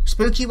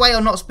 Spooky way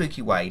or not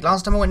spooky way?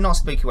 Last time I went not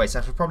spooky way, so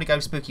I should probably go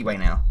spooky way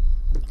now.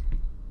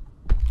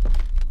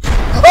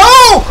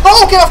 Oh!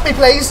 Oh, get off me,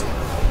 please!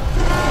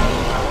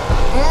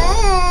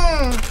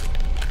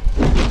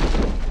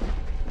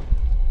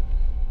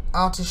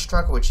 Artist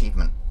struggle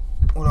achievement.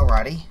 Well,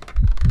 alrighty.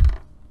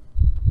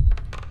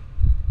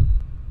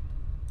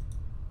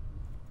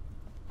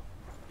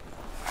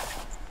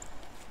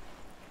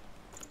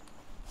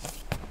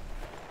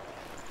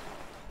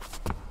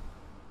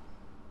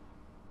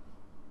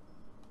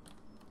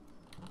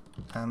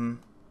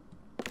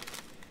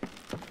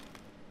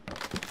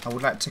 I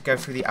would like to go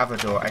through the other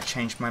door. I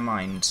changed my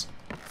mind.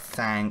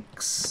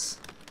 Thanks.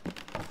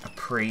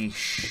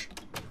 Appreciate.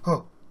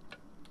 Oh!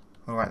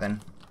 Alright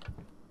then.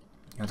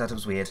 Oh, that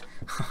was weird.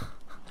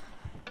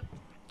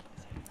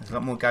 There's a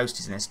lot more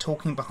ghosties in this.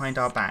 Talking behind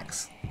our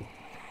backs.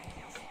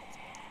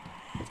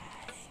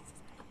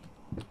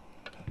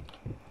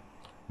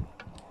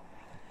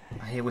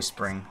 I hear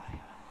whispering.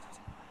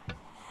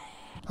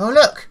 Oh,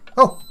 look!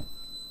 Oh!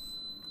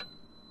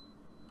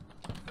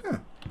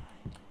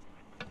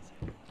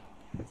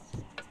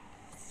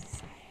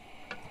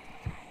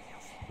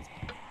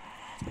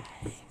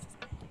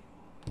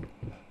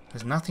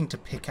 There's nothing to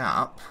pick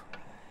up.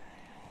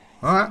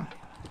 Alright.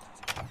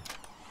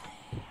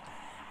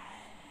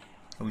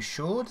 Are we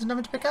sure there's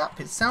nothing to pick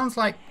up? It sounds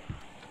like...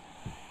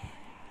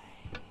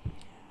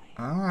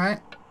 Alright.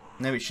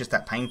 No, it's just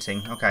that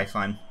painting. Okay,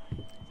 fine.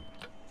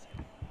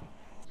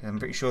 I'm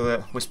pretty sure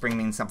that whispering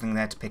means something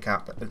there to pick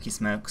up. Okie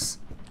smokes.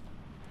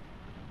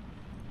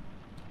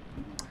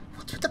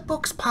 What's with the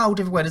books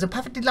piled everywhere? There's a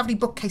perfectly lovely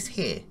bookcase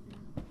here.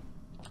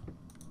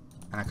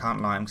 And I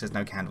can't lie because there's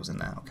no candles in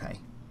there. Okay.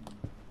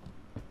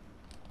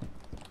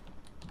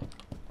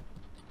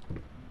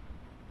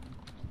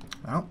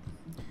 Well,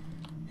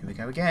 here we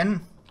go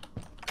again.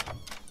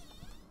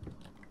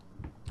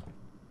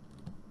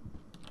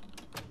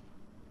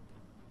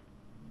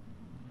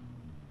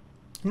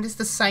 Isn't this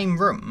the same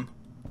room?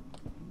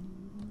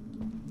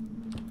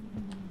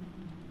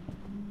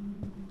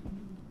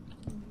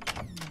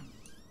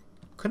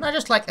 Couldn't I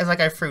just, like, as I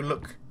go through,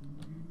 look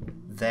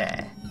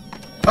there?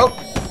 Oh!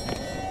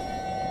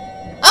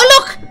 Oh,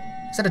 look!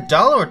 Is that a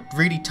doll or a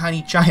really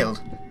tiny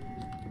child?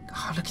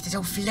 Oh, look at this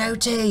old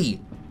floaty!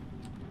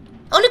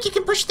 Oh, look, you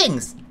can push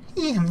things!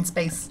 Yeah, I'm in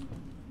space.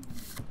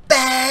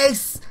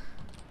 Space!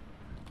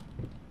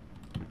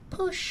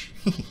 Push.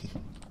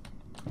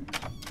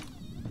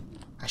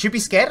 I should be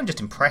scared, I'm just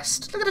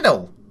impressed. Look at it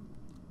all.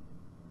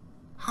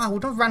 Oh, I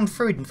would have run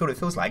through it and feel what it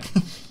feels like.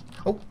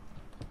 Oh.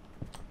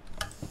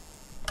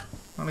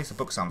 Well, at least the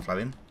books aren't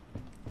flowing.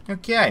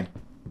 Okay.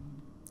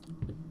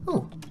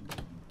 Oh.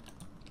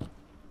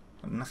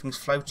 Well, nothing's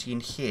floaty in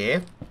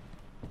here.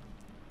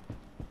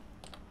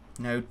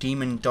 No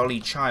demon dolly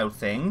child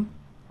thing.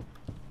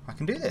 I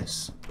can do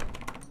this.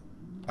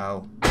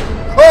 Oh.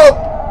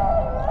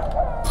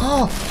 Oh!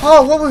 Oh!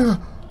 Oh! What were...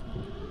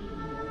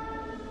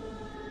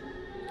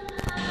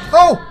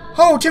 Oh!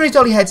 Oh! Too many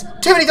dolly heads!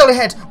 Too many dolly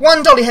heads!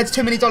 One dolly head's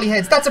too many dolly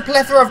heads! That's a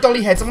plethora of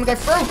dolly heads! I'm gonna go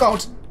through!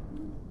 God!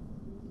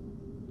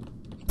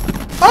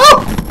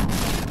 Oh!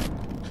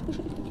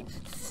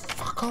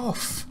 Fuck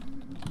off!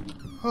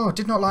 Oh, I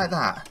did not like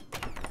that.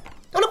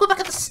 Oh, look, we're back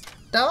at the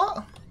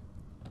start!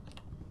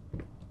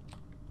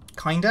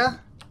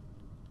 Kinda?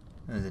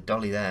 Oh, there's a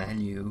dolly there.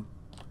 Hello.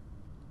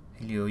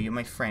 Hello, you're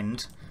my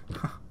friend.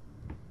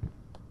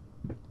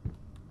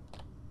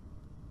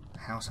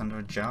 House under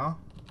a jar.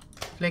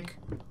 Flick.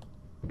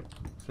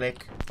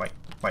 Flick. Wait,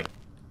 wait.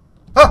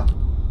 Ah!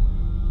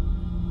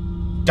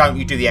 Don't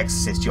you do the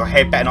Exorcist. Your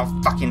head better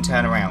not fucking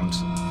turn around.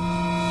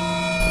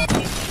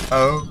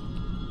 Oh.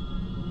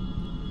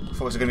 I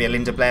thought it was going to be a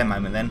Linda Blair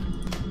moment then.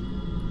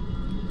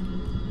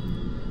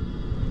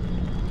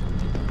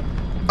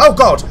 Oh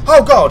god!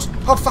 Oh god!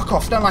 Oh fuck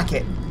off! Don't like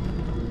it.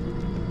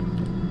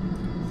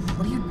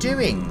 What are you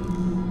doing?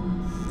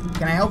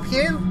 Can I help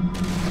you?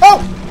 Oh!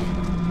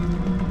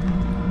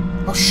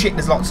 Oh shit,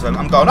 there's lots of them.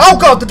 I'm gone. Oh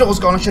god, the door's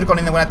gone. I should have gone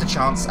in there when I had the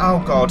chance. Oh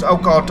god, oh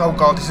god, oh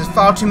god. This is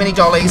far too many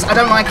dollies. I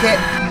don't like it.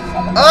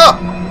 Oh!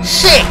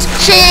 Shit!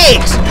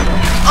 Shit!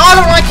 Oh, I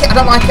don't like it. I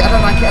don't like it. I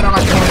don't like it. I don't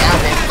like it. I want to get out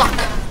of here. Fuck!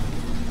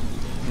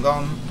 I'm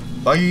gone.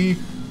 Bye.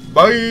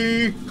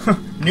 Bye.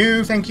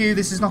 No, thank you.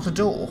 This is not a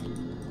door.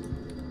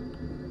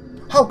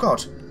 Oh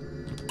god.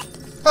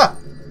 Huh.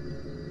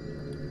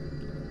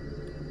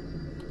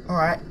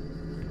 Alright.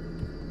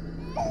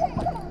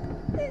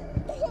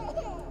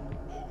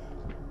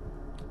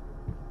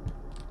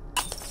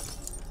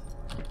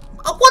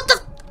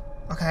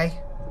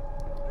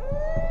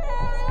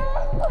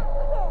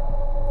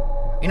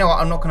 You know what?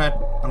 I'm gonna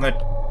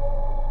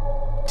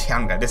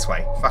go this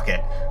way. Fuck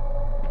it.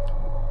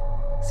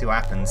 See what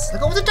happens.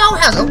 Look at the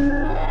dollhouse. Oh.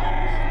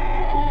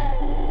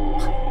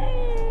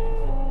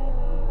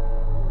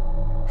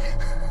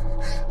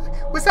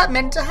 Was that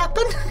meant to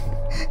happen?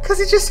 Because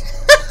it just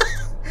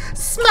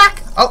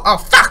smack. Oh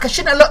fuck! I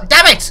shouldn't have looked.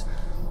 Damn it!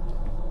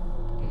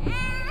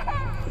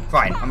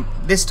 Fine.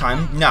 This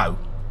time, no.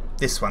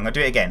 This one. I'll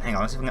do it again. Hang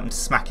on. Let's see if I can get them to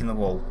smack in the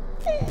wall.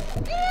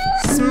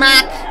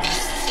 Smack.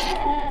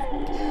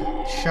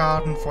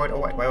 Schadenfreude. Oh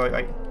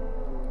wait.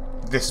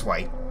 This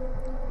way.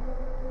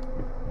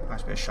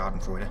 Nice bit of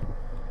Schadenfreude.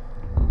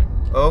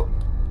 Oh.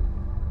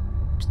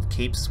 Just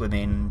keep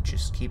swimming.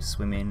 Just keep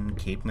swimming.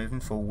 Keep moving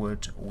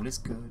forward. All is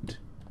good.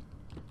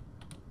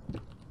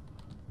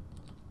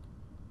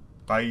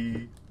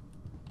 Bye.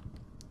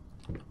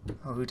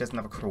 Oh, who doesn't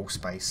have a crawl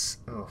space?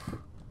 Ugh.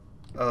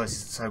 Oh, this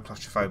is so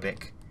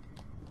claustrophobic.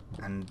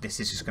 And this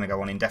is just going to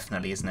go on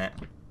indefinitely, isn't it?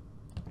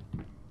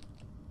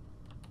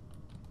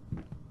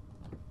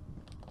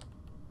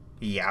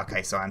 Yeah,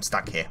 okay, so I'm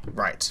stuck here.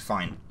 Right,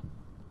 fine.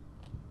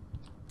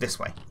 This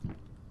way.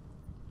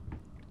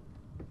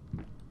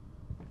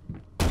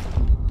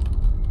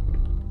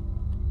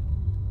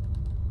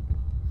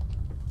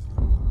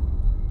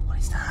 What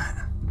is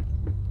that?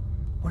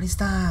 What is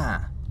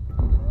that?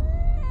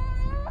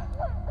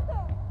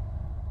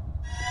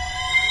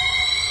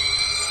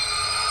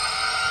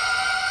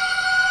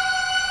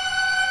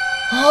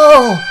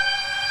 Oh!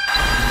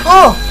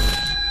 Oh!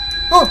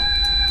 Oh!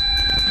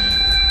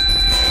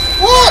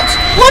 What?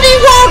 What do you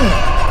want?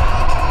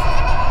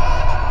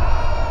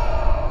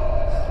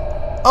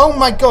 Oh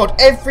my god,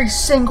 every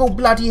single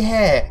bloody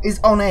hair is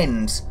on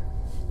end.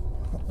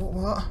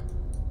 What?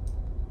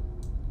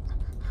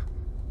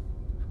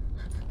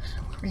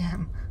 Where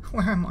am I?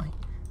 Where am I?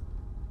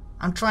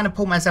 I'm trying to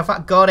pull myself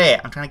up. Got it.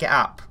 I'm trying to get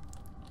up.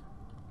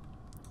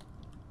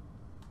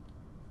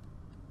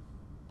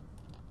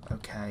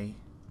 Okay.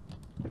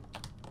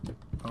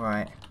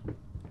 Alright.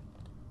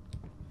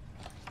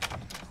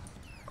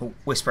 Oh,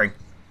 whispering.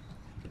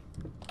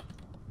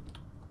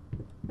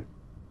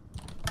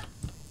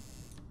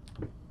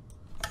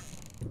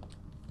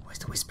 Where's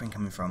the whispering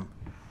coming from?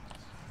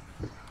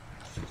 A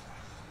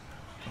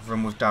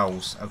room with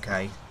dolls.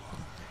 Okay.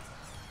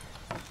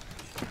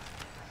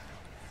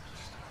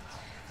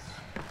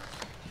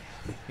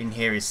 In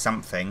here is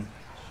something.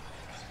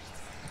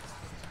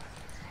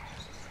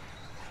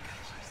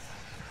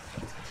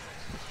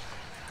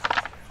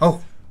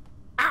 Oh!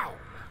 Ow!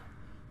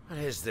 What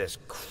is this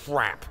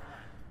crap?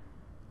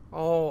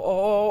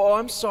 Oh,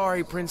 I'm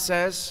sorry,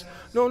 Princess.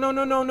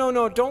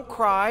 No, don't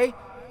cry.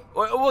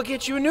 We'll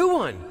get you a new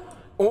one.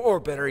 Or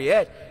better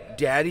yet,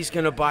 Daddy's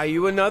gonna buy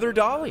you another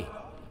dolly.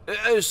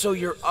 So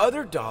your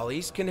other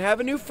dollies can have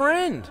a new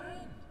friend.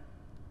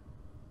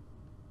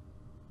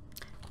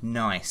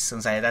 Nice.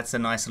 I'll say that's a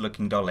nicer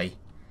looking dolly.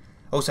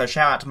 Also,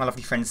 shout out to my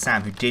lovely friend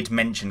Sam, who did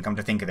mention, come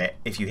to think of it,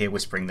 if you hear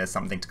whispering, there's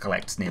something to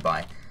collect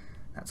nearby.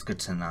 That's good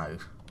to know.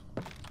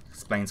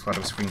 Explains why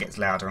the whispering gets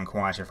louder and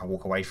quieter if I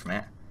walk away from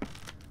it.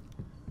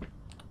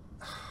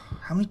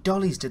 How many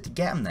dollies did they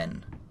get them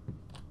then?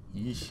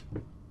 Eesh.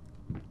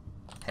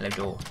 Hello,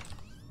 door.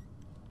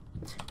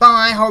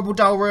 Bye, horrible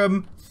doll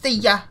room. See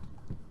ya.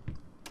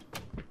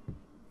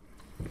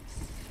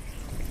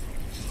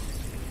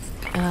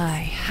 I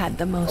had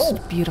the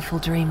most beautiful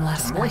dream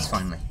last night.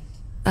 Finally.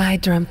 I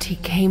dreamt he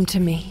came to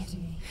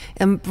me,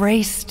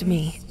 embraced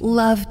me,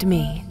 loved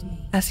me,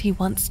 as he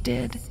once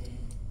did.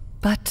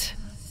 But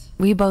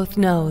we both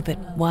know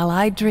that while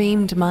I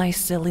dreamed my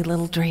silly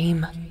little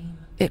dream,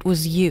 it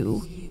was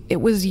you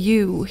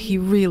he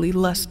really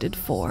lusted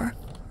for.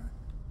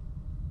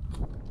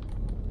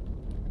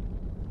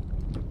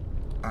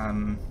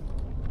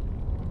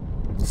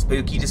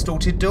 Spooky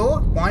distorted door?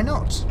 Why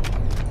not?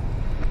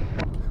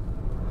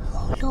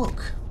 Oh,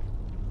 look.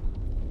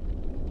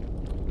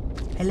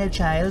 Hello,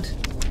 child.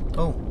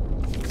 Oh.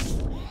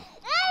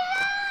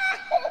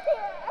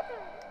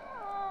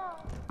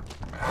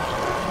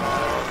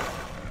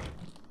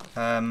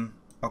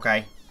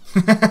 Okay.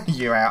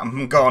 You're out.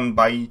 I'm gone.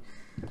 Bye.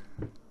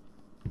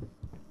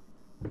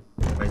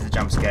 Where's the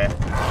jump scare?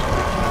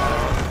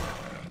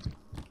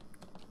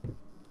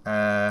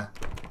 Oh,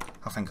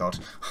 thank God.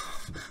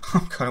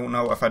 I don't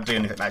know if I'd do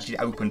anything if it actually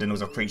opened and there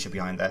was a creature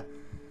behind there.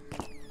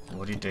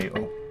 What do you do?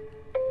 Oh.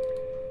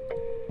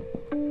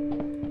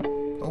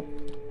 Oh.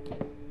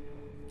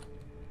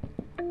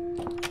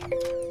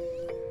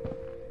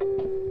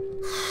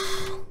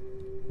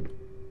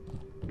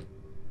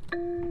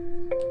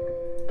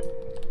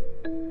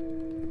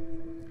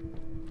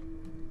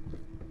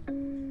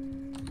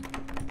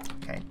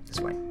 Okay, this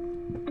way.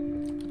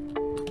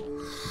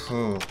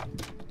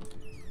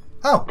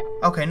 Oh,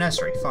 okay,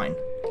 nursery, fine.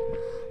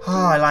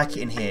 Oh, I like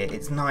it in here.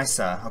 It's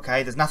nicer,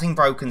 okay? There's nothing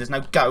broken, there's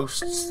no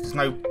ghosts, there's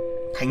no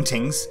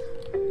paintings.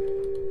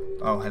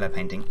 Oh, hello,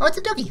 painting. Oh, it's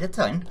a doggy, that's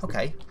fine.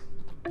 Okay.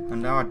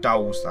 And there are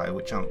dolls, though,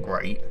 which aren't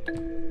great.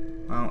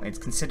 Well, it's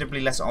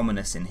considerably less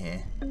ominous in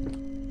here.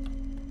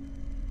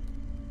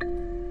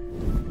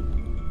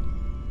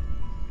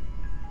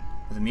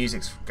 With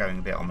music's going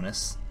a bit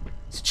ominous.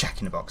 It's a check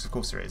in the box, of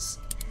course there is.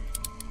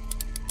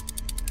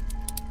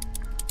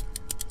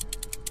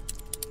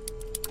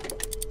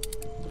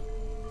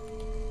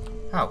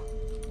 Oh.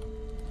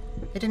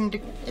 It didn't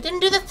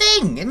do the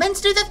thing! It meant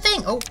to do the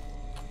thing! Oh.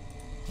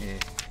 Yeah.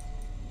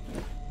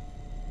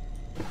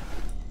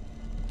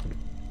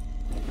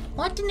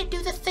 Why didn't it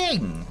do the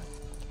thing?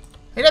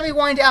 It let me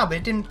wind it up, but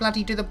it didn't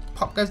bloody do the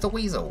pop goes the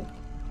weasel.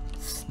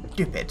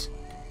 Stupid.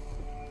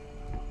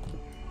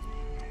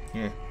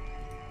 Yeah.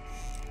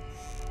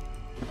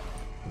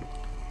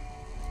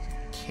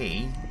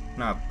 Key?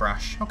 No,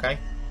 brush. Okay.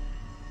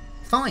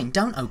 Fine,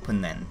 don't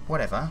open then.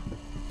 Whatever.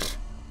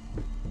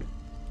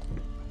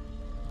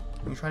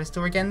 Can we try this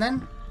door again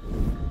then?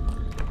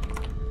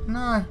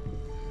 No.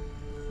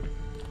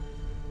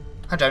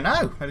 I don't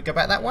know. Maybe go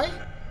back that way?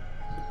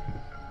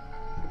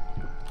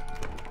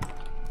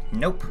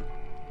 Nope.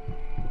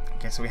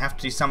 Okay, so we have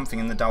to do something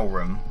in the doll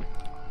room.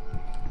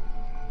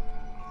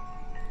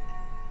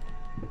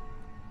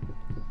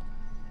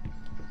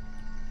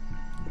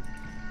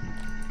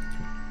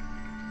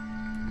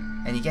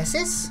 Any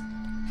guesses?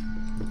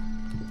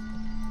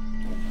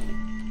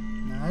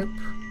 Nope.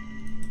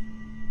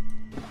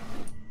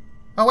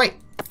 Oh, wait.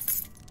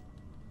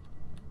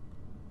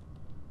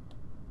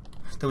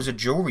 There was a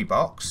jewellery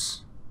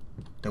box.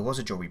 There was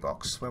a jewellery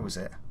box. Where was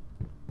it?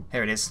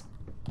 Here it is.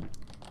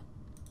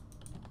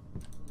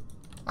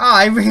 Oh,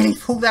 I really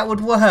thought that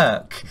would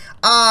work.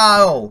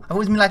 Oh, I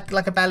was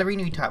like a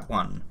ballerina type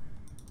one.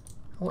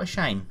 Oh, what a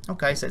shame.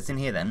 Okay, so it's in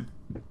here then.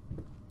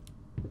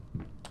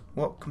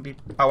 What can be...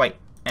 Oh, wait.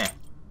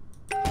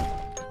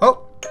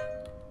 Oh!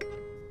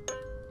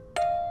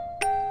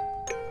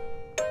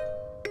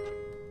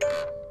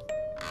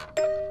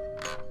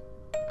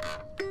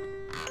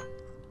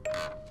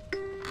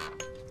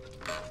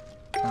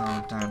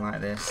 Oh, don't like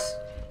this.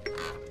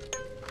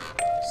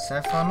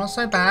 So far, not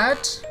so bad.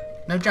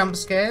 No jump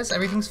scares.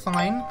 Everything's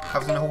fine.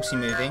 Other than the horsey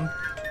moving.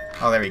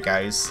 Oh, there he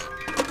goes.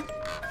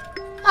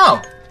 Oh!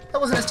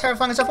 That wasn't as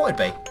terrifying as I thought it'd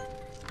be.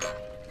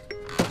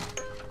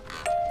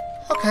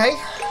 Okay.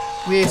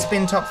 Weird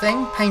spin top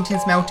thing.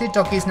 Painting's melted.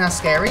 Doggie's now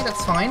scary.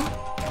 That's fine.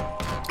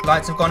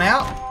 Lights have gone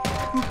out.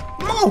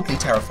 Mildly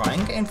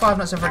terrifying. Getting 5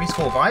 Nights at Freddy's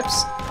 4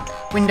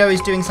 vibes. Window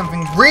is doing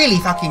something really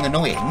fucking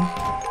annoying.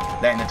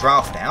 Letting the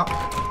draft out.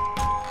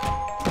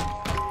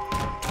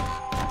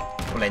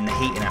 Or letting the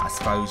heating out, I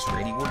suppose,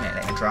 really, wouldn't it?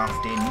 Letting the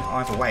draft in.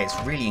 Either way, it's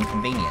really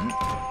inconvenient.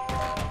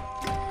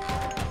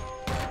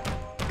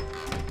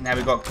 Now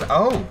we've got...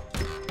 Oh!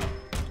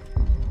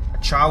 A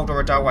child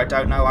or a doll, I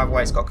don't know. Either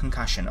way, it's got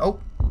concussion. Oh!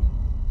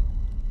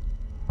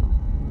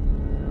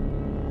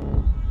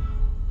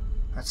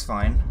 That's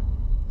fine.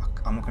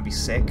 I'm not going to be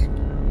sick.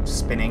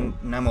 Spinning.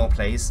 No more,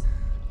 please.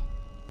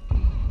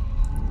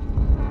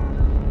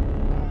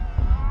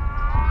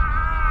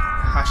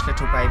 Hush,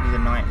 little baby, the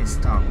night is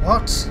dark.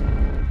 What?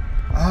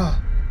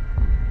 Ah.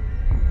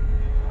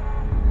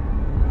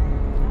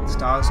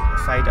 Stars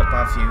fade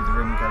above you. The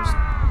room goes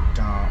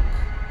dark.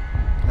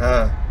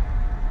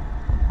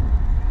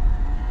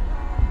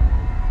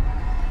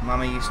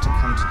 Mama used to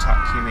come to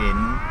tuck you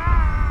in.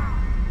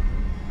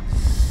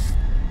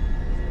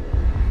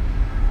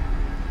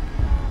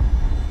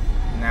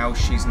 Now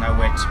she's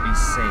nowhere to be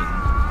seen.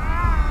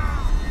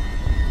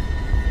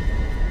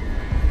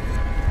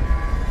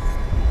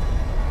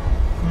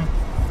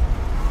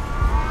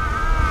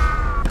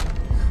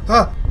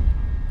 Oh!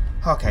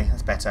 Okay,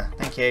 that's better.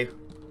 Thank you.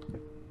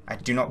 I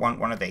do not want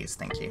one of these,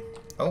 thank you.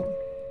 Oh.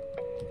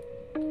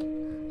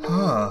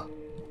 Oh.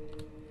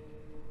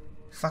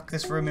 Fuck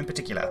this room in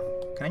particular.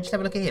 Can I just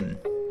have a look at him?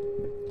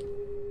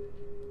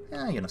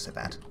 Ah, you're not so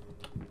bad.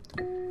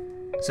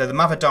 So the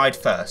mother died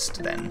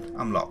first, then.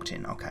 I'm locked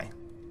in, okay.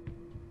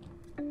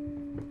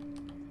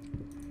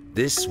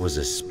 This was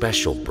a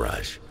special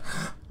brush.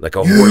 Like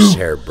a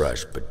horsehair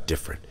brush, but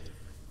different.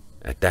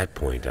 At that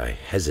point, I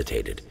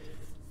hesitated.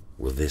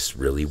 Will this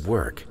really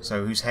work?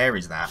 So whose hair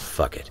is that?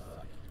 Fuck it.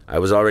 I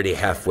was already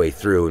halfway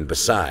through, and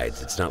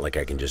besides, it's not like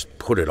I can just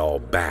put it all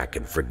back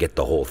and forget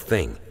the whole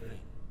thing.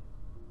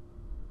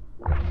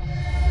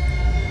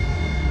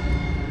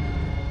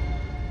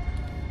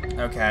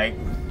 Okay.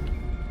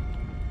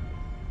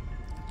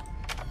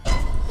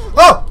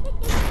 Oh!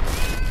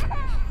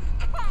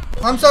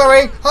 I'm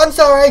sorry! I'm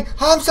sorry!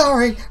 I'm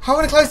sorry! I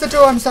want to close the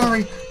door, I'm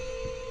sorry!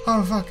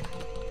 Oh, fuck.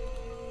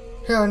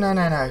 Oh, no,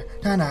 no, no.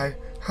 No, no.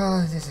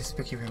 Oh, this is a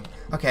spooky room.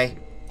 Okay.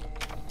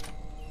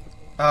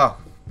 Oh,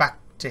 back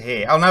to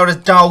here. Oh, no, there's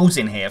dolls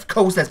in here. Of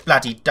course there's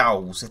bloody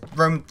dolls. The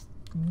room...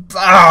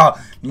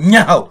 Oh,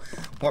 no!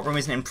 What room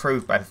isn't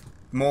improved by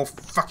more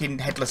fucking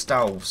headless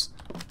dolls?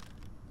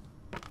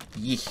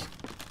 Yeesh.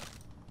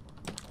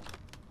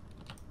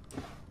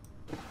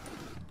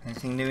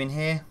 Anything new in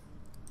here?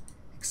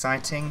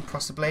 Exciting,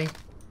 possibly?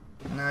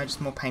 No, just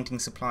more painting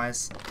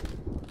supplies.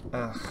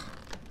 Ugh.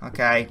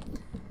 Okay.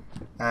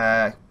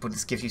 Will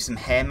this give you some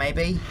hair,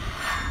 maybe?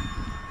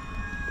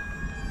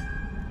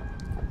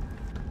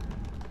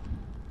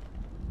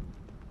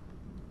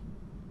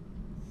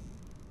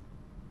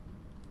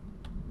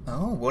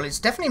 Oh, well, it's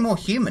definitely more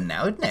human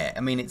now, isn't it? I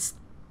mean, it's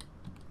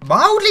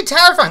mildly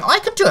terrifying. I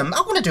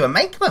want to do a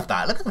makeup of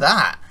that. Look at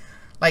that.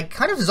 Like,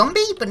 kind of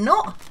zombie, but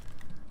not.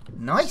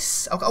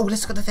 Nice. Oh,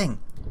 let's look at the thing.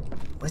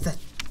 Where's the...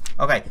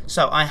 Okay,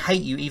 so I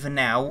hate you even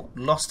now.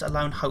 Lost,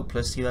 alone,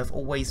 hopeless. You have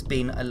always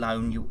been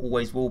alone. You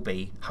always will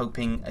be.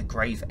 Hoping a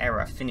grave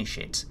error. Finish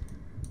it.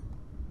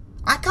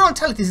 I can't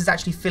tell if this is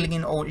actually filling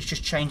in or it's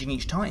just changing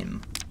each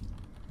time.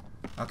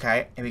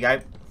 Okay, here we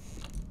go.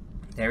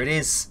 There it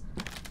is.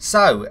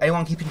 So,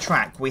 anyone keeping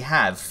track? We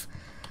have...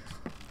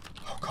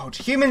 Oh, God.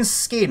 Human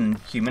skin.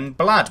 Human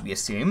blood, we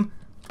assume.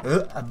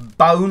 A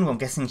bone, well, I'm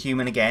guessing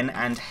human again,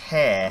 and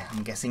hair,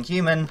 I'm guessing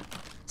human.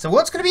 So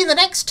what's going to be in the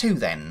next two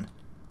then?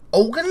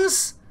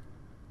 Organs?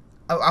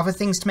 Oh, other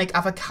things to make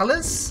other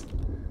colours?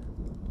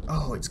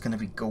 Oh, it's going to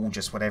be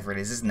gorgeous, whatever it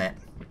is, isn't it?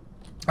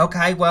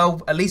 Okay,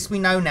 well, at least we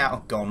know now.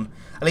 Oh, gone.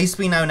 At least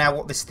we know now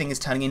what this thing is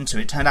turning into.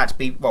 It turned out to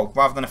be, well,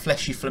 rather than a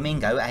fleshy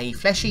flamingo, a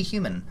fleshy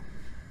human.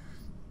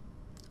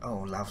 Oh,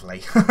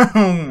 lovely.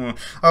 Alright,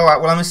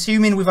 well, I'm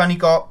assuming we've only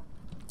got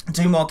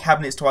 2 more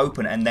cabinets to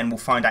open, and then we'll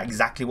find out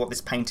exactly what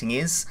this painting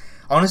is.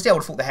 Honestly, I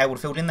would have thought the hair would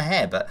have filled in the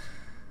hair, but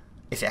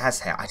if it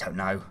has hair, I don't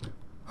know.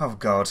 Oh,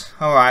 God.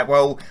 Alright,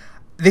 well,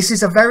 this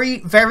is a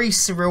very, very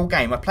surreal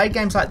game. I've played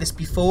games like this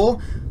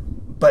before,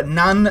 but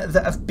none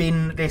that have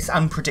been this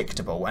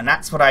unpredictable, and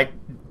that's what I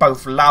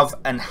both love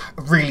and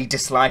really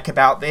dislike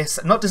about this.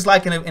 Not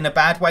dislike in a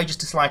bad way, just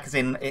dislike as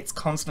in it's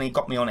constantly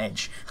got me on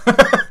edge.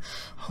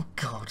 Oh,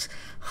 God.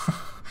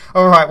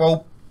 Alright,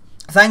 well,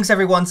 thanks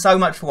everyone so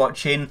much for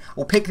watching.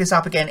 We'll pick this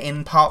up again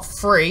in part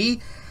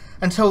 3.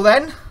 Until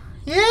then,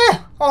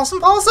 yeah,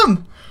 awesome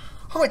possum.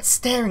 Oh, it's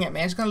staring at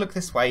me. I'm just going to look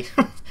this way.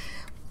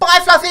 Bye,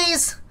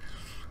 fluffies!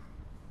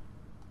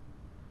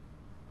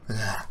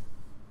 Ugh.